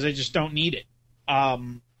because I just don't need it.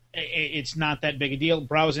 It's not that big a deal.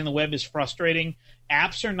 Browsing the web is frustrating.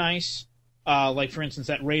 Apps are nice. Like, for instance,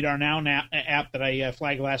 that Radar Now app that I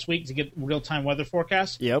flagged last week to get real-time weather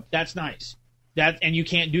forecasts. Yep. That's nice. And you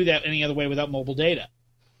can't do that any other way without mobile data.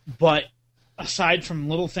 But aside from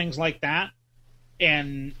little things like that,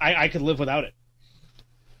 and I could live without it.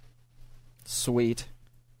 Sweet.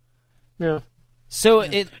 Yeah. So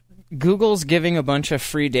Google's giving a bunch of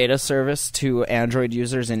free data service to Android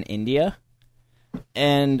users in India.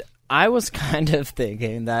 And I was kind of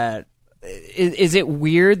thinking that, is it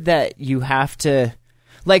weird that you have to...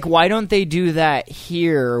 Like, why don't they do that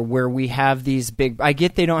here where we have these big... I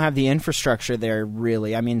get they don't have the infrastructure there,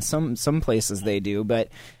 really. I mean, some places they do, but...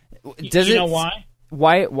 You know why?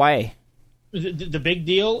 Why? The big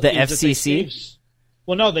deal the is FCC?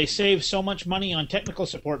 Well, no, they save so much money on technical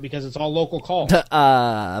support because it's all local calls.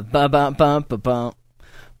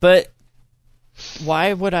 But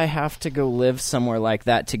why would I have to go live somewhere like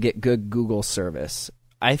that to get good Google service?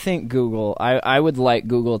 I think Google... I would like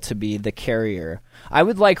Google to be the carrier. I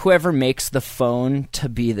would like whoever makes the phone to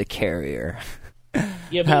be the carrier.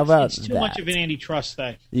 Yeah, but How about it's too that? much of an antitrust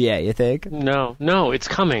thing. Yeah, you think? No, it's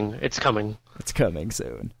coming. It's coming. It's coming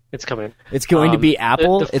soon. It's coming. It's going to be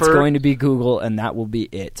Apple, it's first, going to be Google, and that will be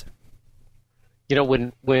it.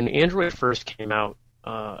 When Android first came out,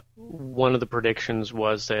 one of the predictions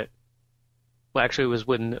was that... Well, actually, it was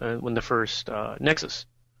when the first Nexus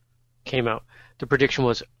came out. The prediction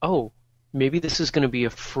was, maybe this is going to be a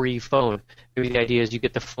free phone. Maybe the idea is you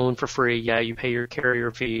get the phone for free. Yeah, you pay your carrier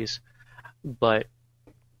fees, but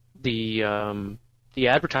the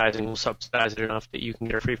advertising will subsidize it enough that you can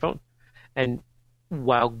get a free phone. And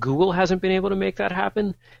while Google hasn't been able to make that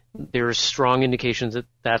happen, there's strong indications that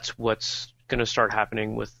that's what's going to start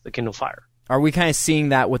happening with the Kindle Fire. Are we kind of seeing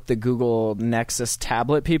that with the Google Nexus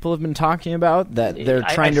tablet people have been talking about? That they're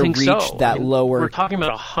trying to reach that lower... We're talking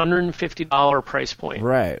about a $150 price point.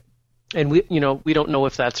 Right. And we don't know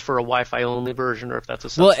if that's for a Wi-Fi only version or if that's a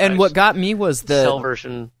subsidized and what got me was cell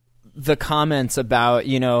version. The comments about,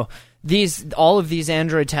 all of these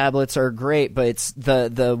Android tablets are great, but it's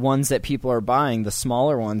the ones that people are buying, the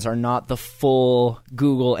smaller ones, are not the full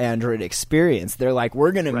Google Android experience. They're like,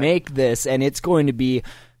 we're going to make this, and it's going to be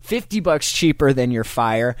 $50 cheaper than your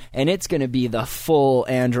Fire, and it's going to be the full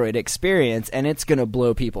Android experience, and it's going to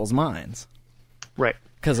blow people's minds. Right.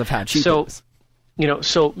 Because of how cheap it is.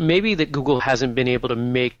 So maybe that Google hasn't been able to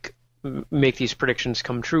make these predictions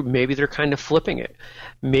come true. Maybe they're kind of flipping it.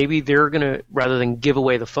 Maybe they're going to, rather than give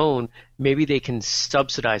away the phone, maybe they can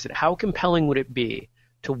subsidize it. How compelling would it be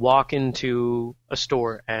to walk into a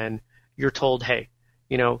store and you're told, hey,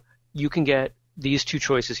 you can get these two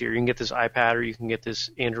choices here. You can get this iPad or you can get this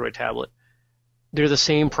Android tablet. They're the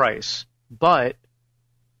same price, but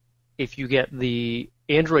if you get the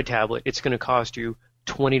Android tablet, it's going to cost you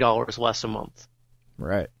 $20 less a month.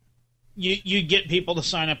 Right. You get people to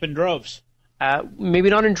sign up in droves. Maybe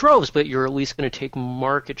not in droves, but you're at least going to take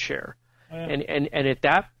market share. Yeah. And at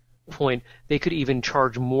that point, they could even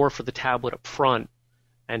charge more for the tablet up front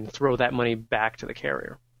and throw that money back to the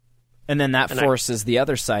carrier. And then that forces the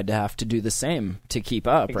other side to have to do the same to keep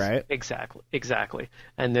up, right? Exactly.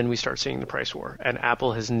 And then we start seeing the price war. And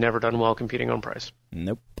Apple has never done well competing on price.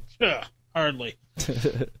 Nope. Hardly.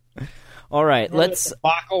 All right, let's...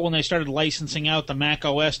 debacle when they started licensing out the Mac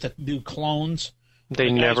OS to do clones.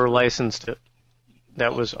 They never licensed it.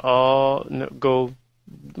 That was all...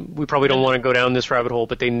 We probably don't want to go down this rabbit hole,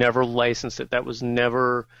 but they never licensed it. That was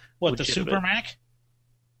never What, legitimate. the Super Mac?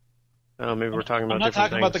 Maybe we're talking about I'm not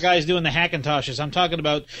different talking about the things. guys doing the Hackintoshes. I'm talking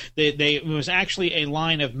about it was actually a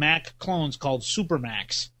line of Mac clones called Super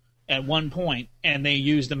Macs, at one point, and they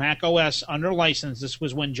used the Mac OS under license. This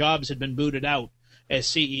was when Jobs had been booted out as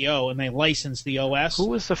CEO, and they licensed the OS. Who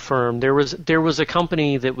was the firm? There was a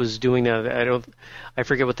company that was doing that. I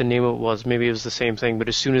forget what the name of it was. Maybe it was the same thing. But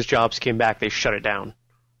as soon as Jobs came back, they shut it down.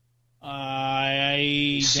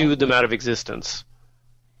 I sued them out of existence.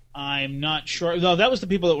 I'm not sure. No, that was the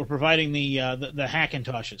people that were providing the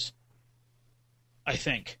Hackintoshes, I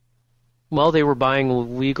think. Well, they were buying a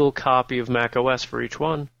legal copy of Mac OS for each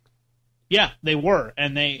one. Yeah, they were,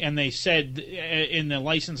 and they said in the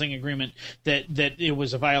licensing agreement that it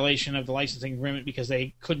was a violation of the licensing agreement because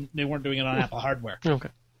they weren't doing it on Apple hardware. Okay,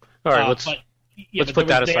 all right, let's put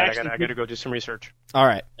that aside. I got to go do some research. All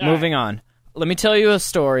right, moving on. Let me tell you a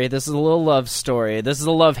story. This is a little love story. This is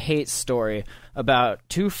a love-hate story about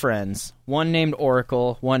two friends, one named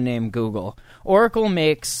Oracle, one named Google. Oracle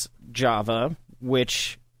makes Java,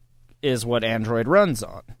 which is what Android runs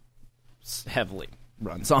on, heavily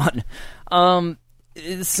runs on.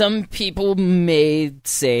 Some people may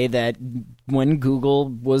say that when Google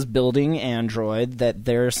was building Android, that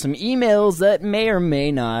there are some emails that may or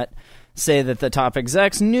may not say that the top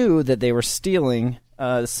execs knew that they were stealing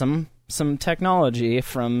some technology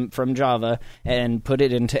from Java and put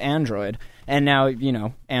it into Android. And now,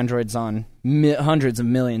 Android's on hundreds of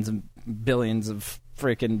millions and billions of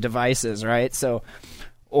freaking devices, right? So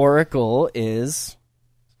Oracle is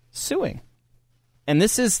suing. And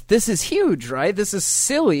this is huge, right? This is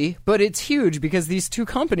silly, but it's huge because these two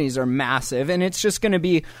companies are massive, and it's just going to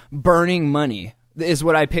be burning money, is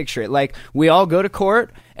what I picture it. Like, we all go to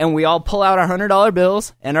court, and we all pull out our $100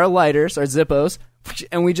 bills and our lighters, our Zippos,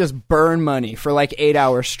 and we just burn money for like 8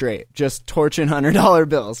 hours straight, just torching $100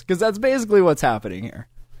 bills, because that's basically what's happening here.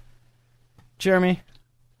 Jeremy,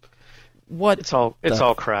 what? It's all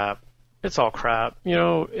crap. It's all crap.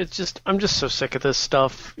 It's just, I'm just so sick of this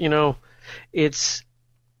stuff. It's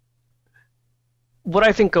what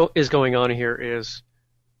I think is going on here is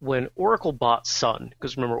when Oracle bought Sun,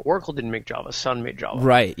 because remember, Oracle didn't make Java, Sun made Java.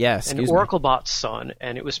 Right, yes. And Oracle bought Sun,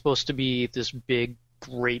 and it was supposed to be this big,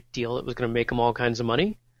 great deal that was going to make them all kinds of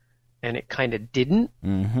money, and it kind of didn't.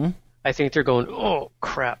 Mm-hmm. I think they're going, oh,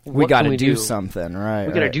 crap. We got to do something, right?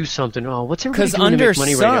 We got to do something. Oh, what's everybody doing to make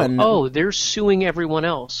money right now? Oh, they're suing everyone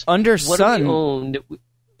else. Under what Sun. do we own?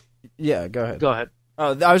 Yeah, go ahead. Go ahead.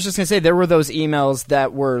 Oh, I was just going to say, there were those emails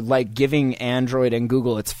that were like giving Android and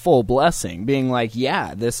Google its full blessing, being like,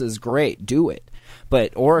 yeah, this is great, do it.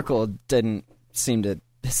 But Oracle didn't seem to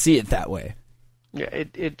see it that way. Yeah,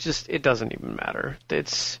 it doesn't even matter.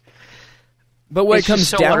 But what it comes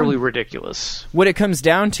just so down, utterly ridiculous. What it comes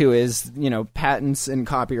down to is, patents and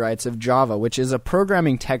copyrights of Java, which is a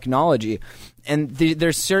programming technology, and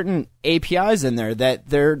there's certain APIs in there that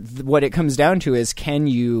what it comes down to is, can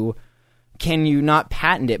you not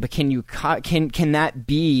patent it, but can that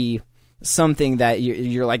be something that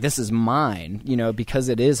you're like, this is mine, because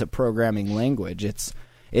it is a programming language.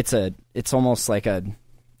 It's almost like an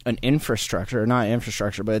infrastructure, not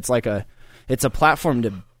infrastructure, but it's a platform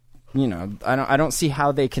to, I don't see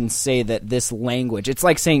how they can say that this language, it's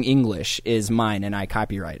like saying English is mine and I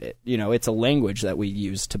copyright it. It's a language that we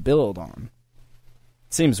use to build on.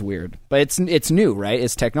 Seems weird, but it's new, right?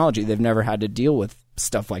 It's technology. They've never had to deal with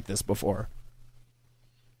stuff like this before.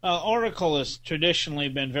 Oracle has traditionally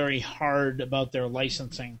been very hard about their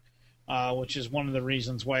licensing, which is one of the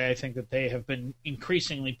reasons why I think that they have been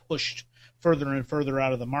increasingly pushed further and further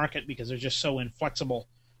out of the market, because they're just so inflexible.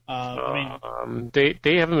 They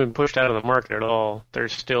haven't been pushed out of the market at all. They're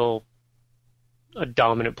still a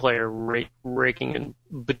dominant player, raking in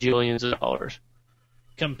bajillions of dollars.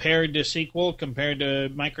 Compared to SQL, compared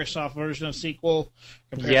to Microsoft version of SQL,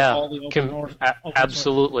 compared to all the open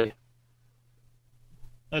absolutely. Source.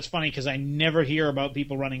 That's funny because I never hear about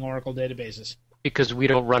people running Oracle databases. Because we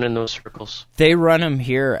don't run in those circles. They run them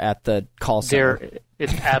here at the call center.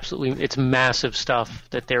 It's massive stuff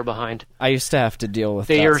that they're behind. I used to have to deal with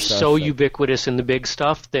They that are stuff, so ubiquitous in the big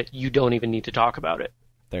stuff that you don't even need to talk about it.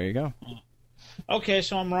 There you go. Okay,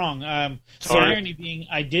 so I'm wrong. The irony being,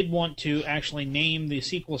 I did want to actually name the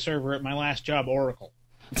SQL server at my last job Oracle.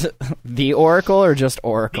 The Oracle or just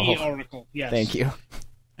Oracle? The Oracle, yes. Thank you.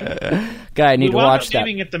 Guy, I need to watch that.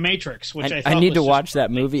 Naming it the Matrix, which I thought I need to was watch that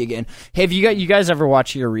movie again. Hey, have you guys ever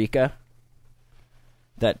watched Eureka?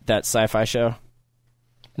 That sci-fi show?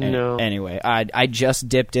 No. Anyway, I just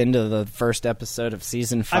dipped into the first episode of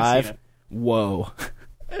season 5. I've seen it. Whoa.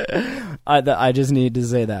 I just need to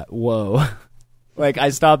say that. Whoa. Like, I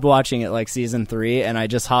stopped watching it like season 3, and I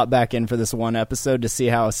just hopped back in for this one episode to see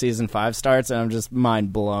how season 5 starts, and I'm just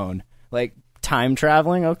mind blown. Like, time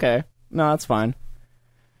traveling? Okay. No, that's fine.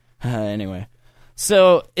 Anyway.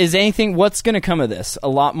 So, what's going to come of this? A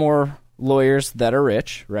lot more lawyers that are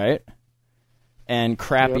rich, right? And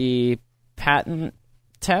crappy patent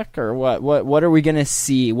tech, or what? What are we going to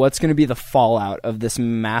see? What's going to be the fallout of this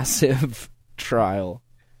massive trial?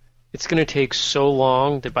 It's going to take so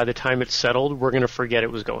long that by the time it's settled, we're going to forget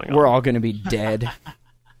it was going on. We're all going to be dead.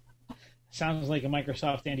 Sounds like a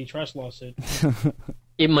Microsoft antitrust lawsuit.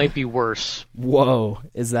 It might be worse. Whoa,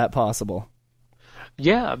 is that possible?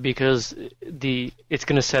 Yeah, because it's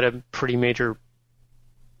going to set a pretty major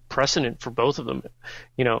precedent for both of them.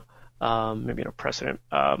 Maybe not precedent.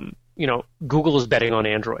 Google is betting on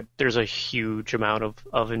Android. There's a huge amount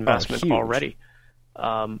of investment already.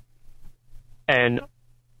 And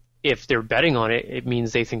if they're betting on it, it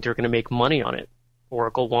means they think they're going to make money on it.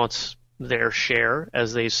 Oracle wants their share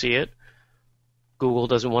as they see it. Google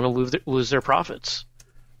doesn't want to lose their profits.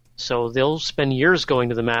 So they'll spend years going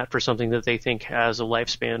to the mat for something that they think has a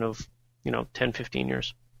lifespan of, 10, 15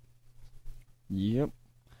 years. Yep.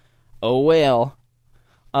 Oh, well.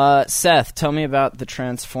 Seth, tell me about the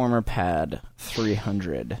Transformer Pad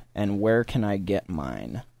 300, and where can I get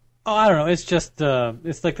mine? Oh, I don't know. It's just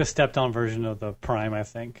it's like the step-down version of the Prime, I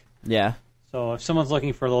think. Yeah. So if someone's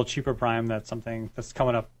looking for a little cheaper Prime, that's something that's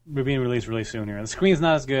coming up. We're being released really soon here. The screen's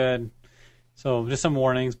not as good, so just some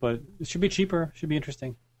warnings, but it should be cheaper. Should be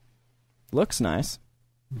interesting. Looks nice.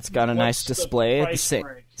 It's got a nice display.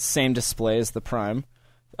 Same display as the Prime.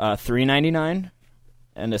 $399,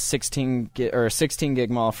 and a 16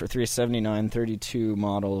 gig model for $379, 32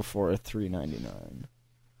 model for $399.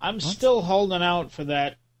 I'm still holding out for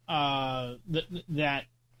that that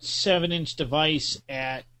 7-inch device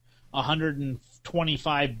at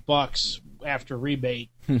 $125 after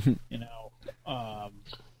rebate. Or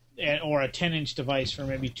a 10-inch device for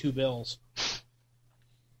maybe $2.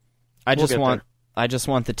 I just want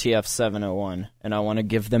the TF701, and I want to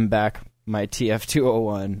give them back my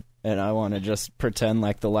TF201, and I want to just pretend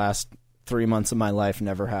like the last 3 months of my life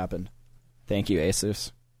never happened. Thank you,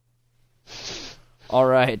 Asus. All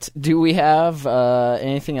right. Do we have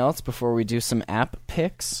anything else before we do some app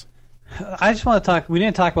picks? I just want to talk. We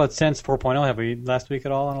didn't talk about Sense 4.0, have we, last week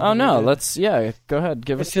at all? Oh no, let's go ahead.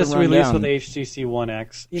 Give us the rundown. It's just released with the HTC One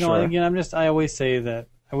X. Sure. Again, I always say that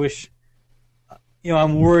I wish.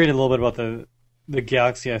 I'm worried a little bit about the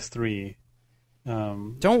Galaxy S3.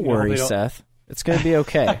 Don't worry, Seth. It's going to be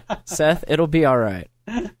okay. Seth, it'll be all right.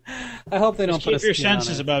 I hope they don't put keep your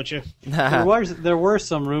senses about you. There were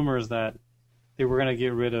some rumors that they were going to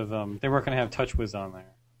get rid of. They weren't going to have TouchWiz on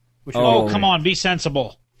there. Come on, be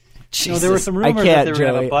sensible. There were some rumors that they were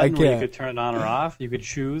going to have a button where you could turn it on or off. You could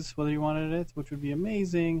choose whether you wanted it, which would be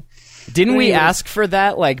amazing. Didn't we ask for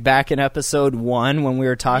that back in episode 1 when we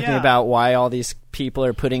were talking about why all these people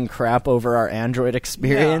are putting crap over our Android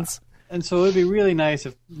experience? Yeah. And so it would be really nice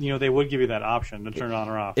if they would give you that option to turn it on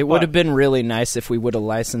or off. It would have been really nice if we would have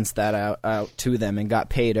licensed that out to them and got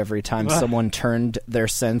paid every time someone turned their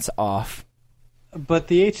Sense off. But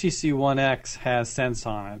the HTC One X has Sense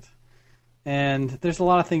on it. And there's a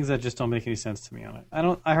lot of things that just don't make any sense to me on it.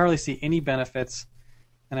 I hardly see any benefits,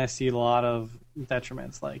 and I see a lot of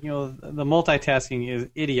detriments. Like, the multitasking is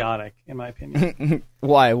idiotic, in my opinion.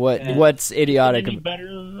 Why? What's idiotic? Any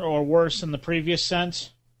better or worse than the previous Sense?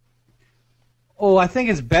 Oh, I think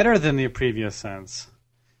it's better than the previous Sense,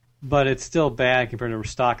 but it's still bad compared to a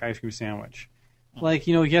stock ice cream sandwich. Like,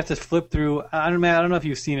 you have to flip through. I don't know if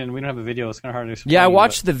you've seen it. And we don't have a video. It's kind of hard to explain. Yeah, I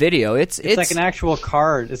watched the video. It's like an actual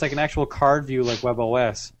card. It's like an actual card view, like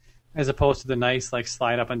WebOS, as opposed to the nice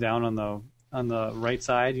slide up and down on the right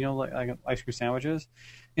side. Like ice cream sandwiches.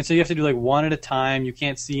 And so you have to do one at a time. You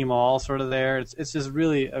can't see them all sort of there. It's just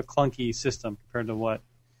really a clunky system compared to what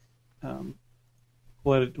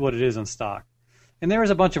it is in stock. And there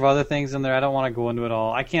was a bunch of other things in there. I don't want to go into it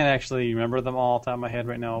all. I can't actually remember them all off the top of my head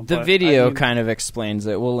right now. The video kind of explains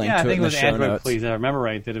it. We'll link to it in the show notes. I think it was Android Please. I remember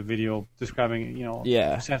right. Did a video describing,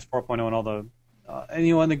 Sense 4.0 and all the,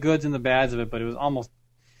 and the goods and the bads of it. But it was almost,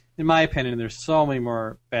 in my opinion, there's so many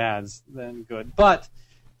more bads than good. But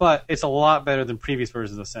it's a lot better than previous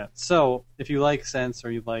versions of Sense. So if you like Sense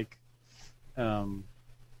or you like,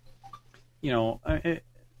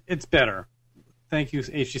 it's better. Thank you,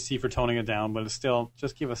 HTC, for toning it down, but it's still,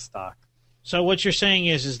 just give us stock. So what you're saying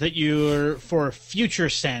is that for future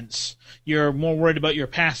Sense, you're more worried about your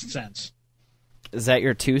past Sense. Is that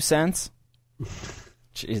your 2 cents?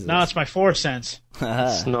 Jesus. No, it's my 4 cents.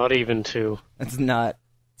 It's not even 2. It's not.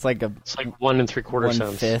 It's like 1 3/4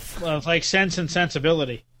 cents. 1/5. Well, it's like Sense and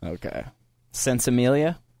Sensibility. Okay.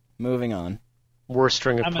 Sensimelia? Moving on. Worst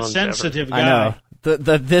string of puns I'm a sensitive ever. guy. I know.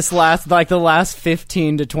 The last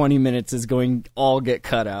 15 to 20 minutes is going all get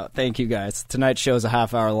cut out. Thank you guys. Tonight's show's a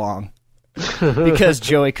half hour long. Because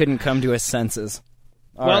Joey couldn't come to his senses.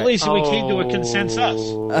 All Well, right. at least we came to a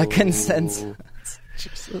consensus. A consensus.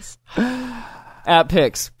 Jesus. App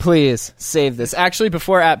picks, please save this. Actually,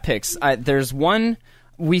 before app picks, there's one.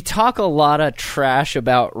 We talk a lot of trash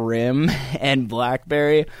about RIM and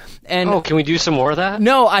BlackBerry, and can we do some more of that?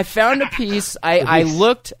 no, I found a piece. I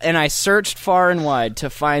looked and I searched far and wide to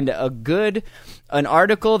find an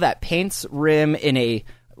article that paints RIM in a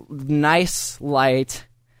nice light,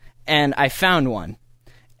 and I found one.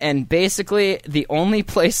 And basically, the only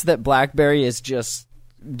place that BlackBerry is just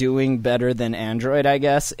doing better than Android, I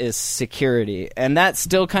guess, is security. And that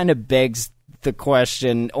still kind of begs the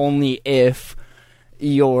question, only if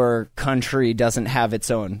your country doesn't have its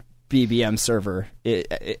own BBM server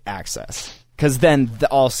access. Because then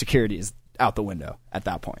all security is out the window at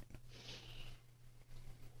that point.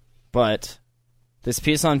 But this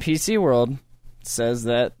piece on PC World says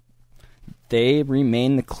that they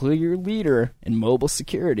remain the clear leader in mobile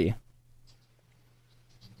security.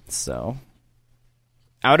 So,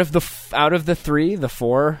 out of the three, the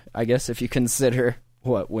four, I guess if you consider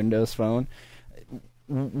Windows Phone,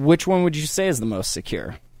 which one would you say is the most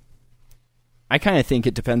secure? I kind of think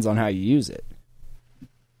it depends on how you use it.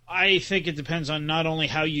 I think it depends on not only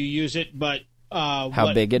how you use it, but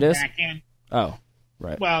how big it is. Oh,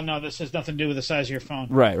 right. Well, no, this has nothing to do with the size of your phone.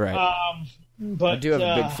 Right. But I do have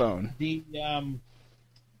a big phone.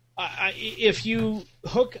 If you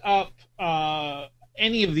hook up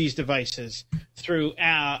any of these devices through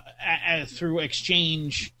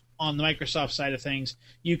Exchange on the Microsoft side of things,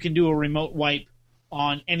 you can do a remote wipe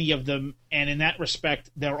on any of them, and in that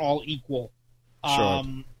respect, they're all equal. Sure.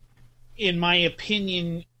 In my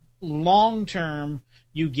opinion, long term,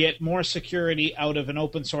 you get more security out of an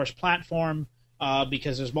open source platform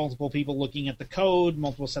because there's multiple people looking at the code,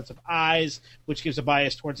 multiple sets of eyes, which gives a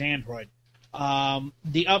bias towards Android.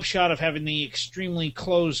 The upshot of having the extremely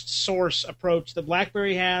closed source approach that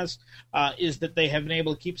BlackBerry has is that they have been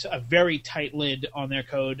able to keep a very tight lid on their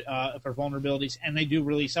code for vulnerabilities, and they do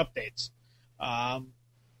release updates. I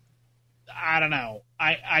don't know.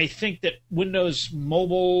 I think that Windows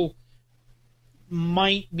Mobile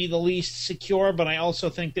might be the least secure, but I also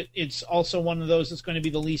think that it's also one of those that's going to be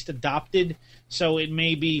the least adopted. So it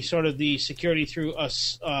may be sort of the security through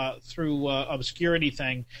obscurity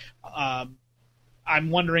thing.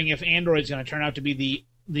 I'm wondering if Android's going to turn out to be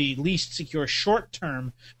the least secure short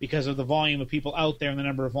term because of the volume of people out there and the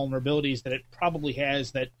number of vulnerabilities that it probably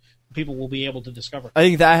has that people will be able to discover. I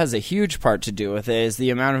think that has a huge part to do with it, is the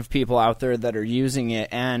amount of people out there that are using it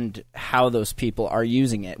and how those people are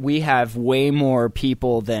using it. We have way more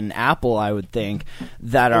people than Apple, I would think,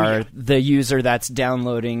 that are the user that's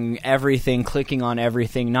downloading everything, clicking on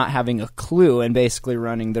everything, not having a clue, and basically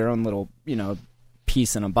running their own little,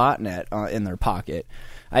 piece in a botnet in their pocket.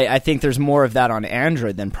 I think there's more of that on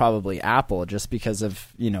Android than probably Apple, just because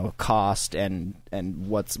of cost and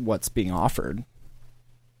what's being offered.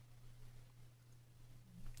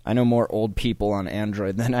 I know more old people on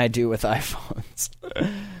Android than I do with iPhones.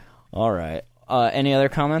 All right. Any other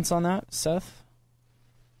comments on that, Seth?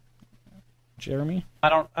 Jeremy? I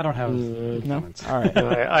don't have No. comments. All right.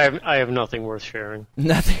 I have nothing worth sharing.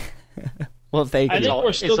 Nothing. Well, thank you. I think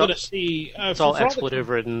we're still going to see... It's all expletive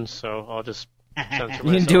ridden, so I'll just censor myself.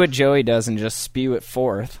 You can do what Joey does and just spew it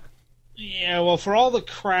forth. Yeah, well, for all the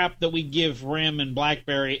crap that we give RIM and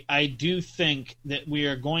BlackBerry, I do think that we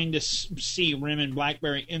are going to see RIM and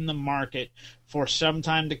BlackBerry in the market for some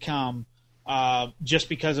time to come, just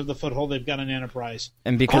because of the foothold they've got in enterprise.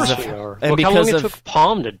 And because Of of course we are. and Look because how long it of took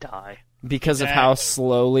Palm to die. because of how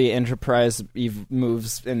slowly enterprise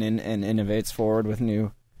moves and innovates forward with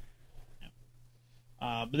new.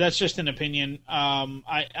 But that's just an opinion.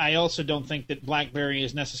 I also don't think that BlackBerry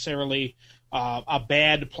is necessarily a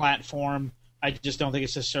bad platform. I just don't think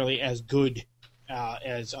it's necessarily as good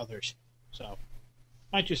as others. So,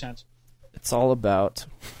 my 2 cents. It's all about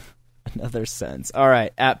another sense. All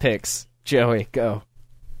right, app picks. Joey, go.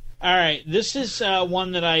 All right, this is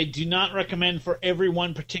one that I do not recommend for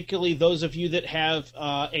everyone, particularly those of you that have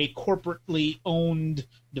a corporately owned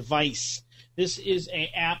device. This is an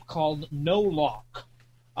app called No Lock,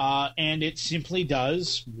 and it simply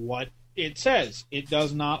does what it says. It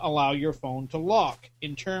does not allow your phone to lock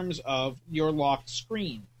in terms of your locked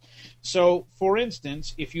screen. So, for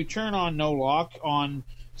instance, if you turn on No Lock on,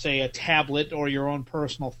 say, a tablet or your own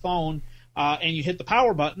personal phone, and you hit the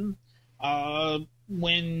power button,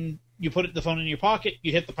 when you put the phone in your pocket,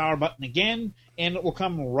 you hit the power button again, and it will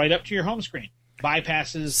come right up to your home screen.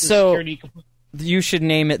 Bypasses the security. You should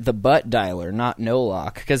name it the butt dialer, not No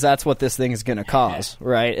Lock, because that's what this thing is going to cause,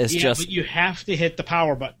 right? It's but you have to hit the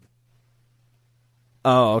power button.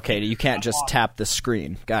 Oh, okay. You can't just tap the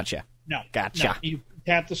screen. Gotcha. No. Gotcha. No. You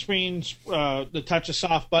tap the screens, touch a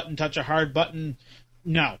soft button, touch a hard button.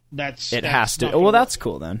 No, that's has to. not Oh, well, gonna that's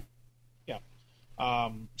cool then. Yeah.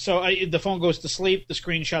 So the phone goes to sleep, the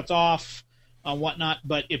screen shuts off, whatnot,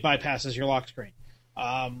 but it bypasses your lock screen.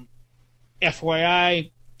 FYI,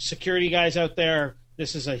 security guys out there,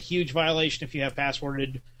 this is a huge violation if you have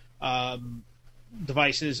passworded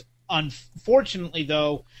devices. Unfortunately,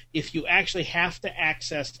 though, if you actually have to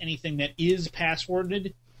access anything that is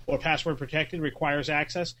passworded or password protected, requires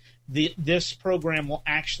access, this program will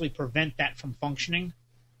actually prevent that from functioning.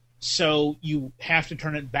 So you have to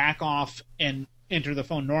turn it back off and enter the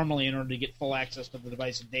phone normally in order to get full access to the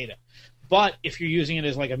device's data. But if you're using it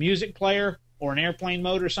as like a music player or an airplane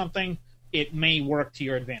mode or something, it may work to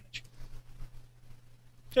your advantage.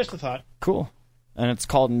 Just a thought. Cool. And it's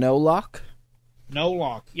called No Lock? No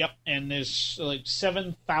Lock. Yep. And there's like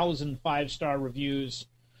 7,000 5-star reviews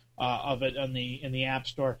of it in the App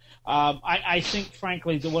Store. I think,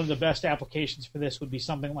 frankly, one of the best applications for this would be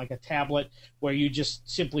something like a tablet where you just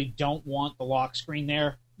simply don't want the lock screen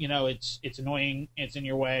there. You know, it's annoying, it's in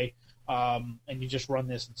your way, and you just run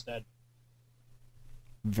this instead.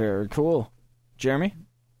 Very cool. Jeremy?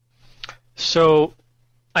 So,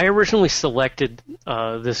 I originally selected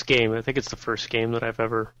this game. I think it's the first game that I've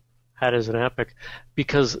ever had as an Epic,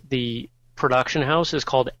 because the production house is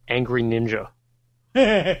called Angry Ninja.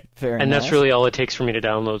 Very and nice. that's really all it takes for me to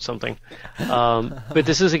download something. But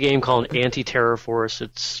this is a game called Anti-Terror Force.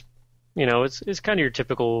 It's kind of your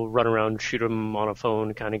typical run around, shoot 'em on a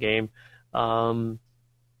phone kind of game.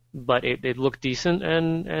 But it looked decent,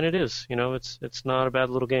 and it is. You know, it's not a bad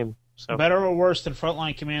little game. So Better or worse than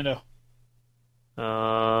Frontline Commando? Looks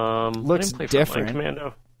I didn't play different. Frontline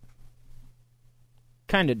Commando.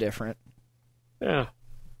 Kind of different. Yeah.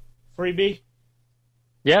 Freebie?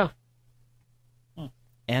 Yeah.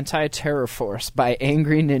 Anti-Terror Force by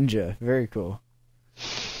Angry Ninja. Very cool.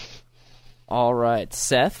 All right.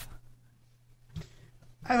 Seth?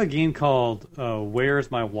 I have a game called Where's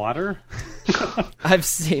My Water? I've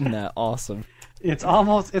seen that. Awesome. It's kind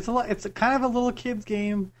of a little kid's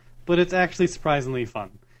game, but it's actually surprisingly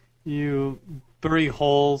fun. You bury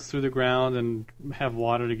holes through the ground and have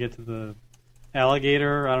water to get to the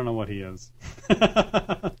alligator. I don't know what he is.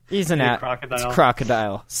 He's crocodile. It's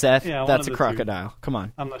crocodile. Seth, Yeah, one that's of a the two. crocodile. Come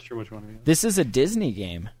on. I'm not sure which one he is. This is a Disney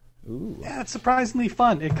game. Ooh. Yeah, it's surprisingly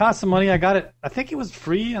fun. It cost some money. I got it. I think it was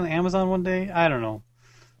free on Amazon one day. I don't know.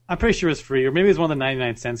 I'm pretty sure it's free, or maybe it's one of the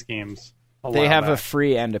 99-cent games. They have a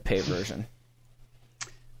free and a pay version.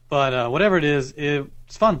 But whatever it is,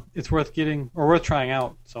 it's fun. It's worth trying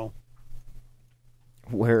out. So,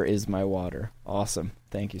 Where is my water? Awesome.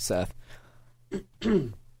 Thank you, Seth.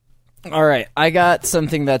 All right. I got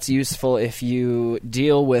something that's useful if you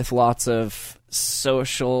deal with lots of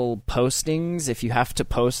social postings, if you have to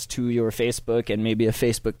post to your Facebook and maybe a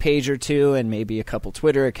Facebook page or two and maybe a couple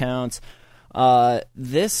Twitter accounts.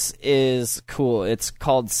 This is cool. It's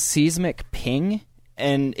called Seismic Ping.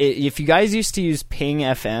 And if you guys used to use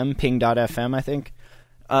Ping.fm, Ping.fm, I think,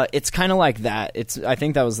 it's kind of like that. I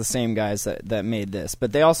think that was the same guys that made this.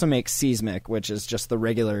 But they also make Seismic, which is just the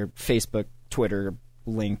regular Facebook, Twitter,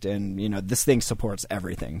 LinkedIn. This thing supports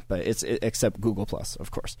everything, but except Google+,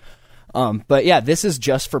 of course. But yeah, this is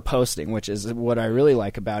just for posting, which is what I really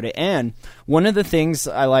like about it. And one of the things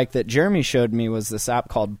I like that Jeremy showed me was this app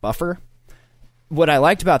called Buffer. What I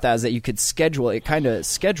liked about that is that you could schedule, it kind of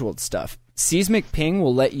scheduled stuff. Seismic Ping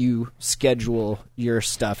will let you schedule your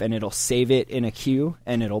stuff, and it'll save it in a queue,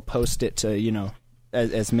 and it'll post it to,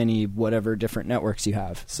 as many whatever different networks you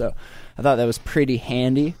have. So I thought that was pretty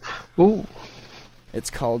handy. Ooh. It's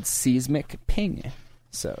called Seismic Ping.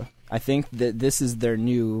 So I think that this is their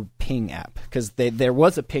new Ping app, because there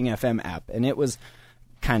was a Ping FM app, and it was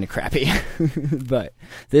kind of crappy. But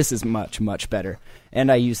this is much, much better. And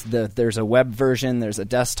I use there's a web version, there's a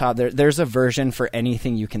desktop, there's a version for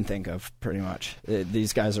anything you can think of, pretty much.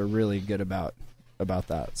 These guys are really good about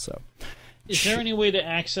that. So, is there any way to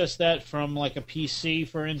access that from like a PC,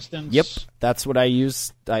 for instance? Yep, that's what I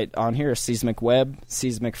use on here. Seismic Web,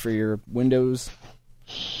 Seismic for your Windows.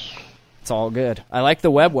 It's all good. I like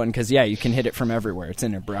the web one because, yeah, you can hit it from everywhere. It's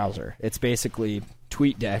in a browser. It's basically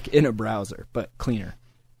TweetDeck in a browser, but cleaner.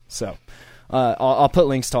 So I'll put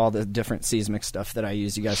links to all the different Seismic stuff that I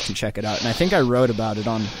use. You guys can check it out. And I think I wrote about it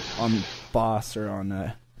on Boss or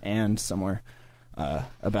on And somewhere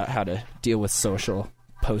about how to deal with social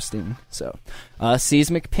posting. So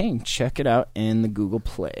Seismic Ping, check it out in the Google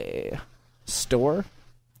Play Store.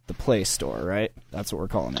 The Play Store, right? That's what we're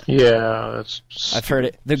calling it. Yeah, that's. I've heard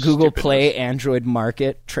it. The Google Play Android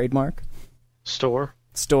Market trademark. Store.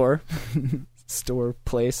 store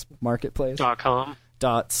place marketplace .com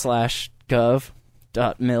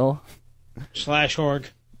 ./gov.mil /org.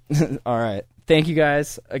 All right. Thank you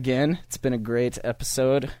guys again. It's been a great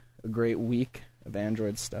episode, a great week of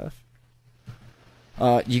Android stuff.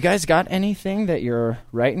 You guys got anything that you're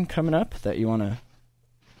writing coming up that you want to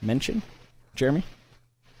mention? Jeremy?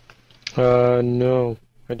 No,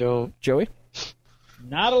 I don't. Joey?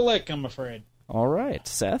 Not a lick, I'm afraid. All right.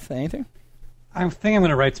 Seth, anything? I think I'm going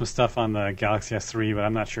to write some stuff on the Galaxy S3, but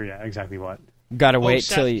I'm not sure yet exactly what. Gotta wait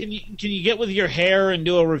Seth, till you... Can you get with your hair and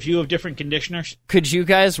do a review of different conditioners? Could you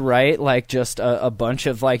guys write, like, just a bunch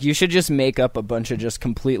of, like... You should just make up a bunch of just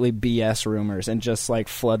completely BS rumors and just, like,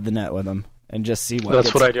 flood the net with them and just see what...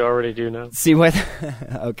 That's what I already do now. See what...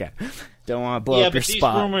 Okay. Don't want to blow up your spot. Yeah,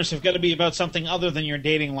 but these rumors have got to be about something other than your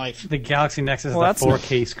dating life. The Galaxy Nexus has a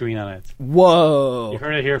 4K screen on it. Whoa. You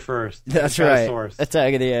heard it here first. That's right.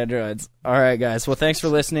 Attack of the Androids. All right, guys. Well, thanks for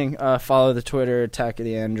listening. Follow the Twitter,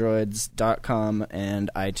 attackoftheandroids.com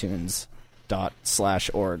and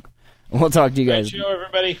iTunes./org. We'll talk to you guys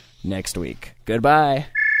everybody. Next week. Goodbye.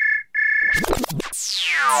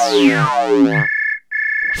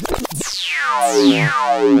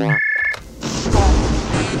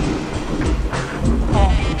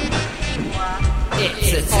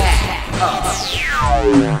 It's Attack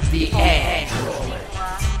of the Androids.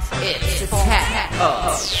 It's Attack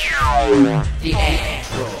of the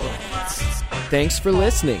Androids. Thanks for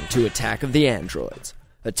listening to Attack of the Androids.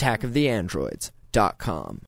 attackoftheandroids.com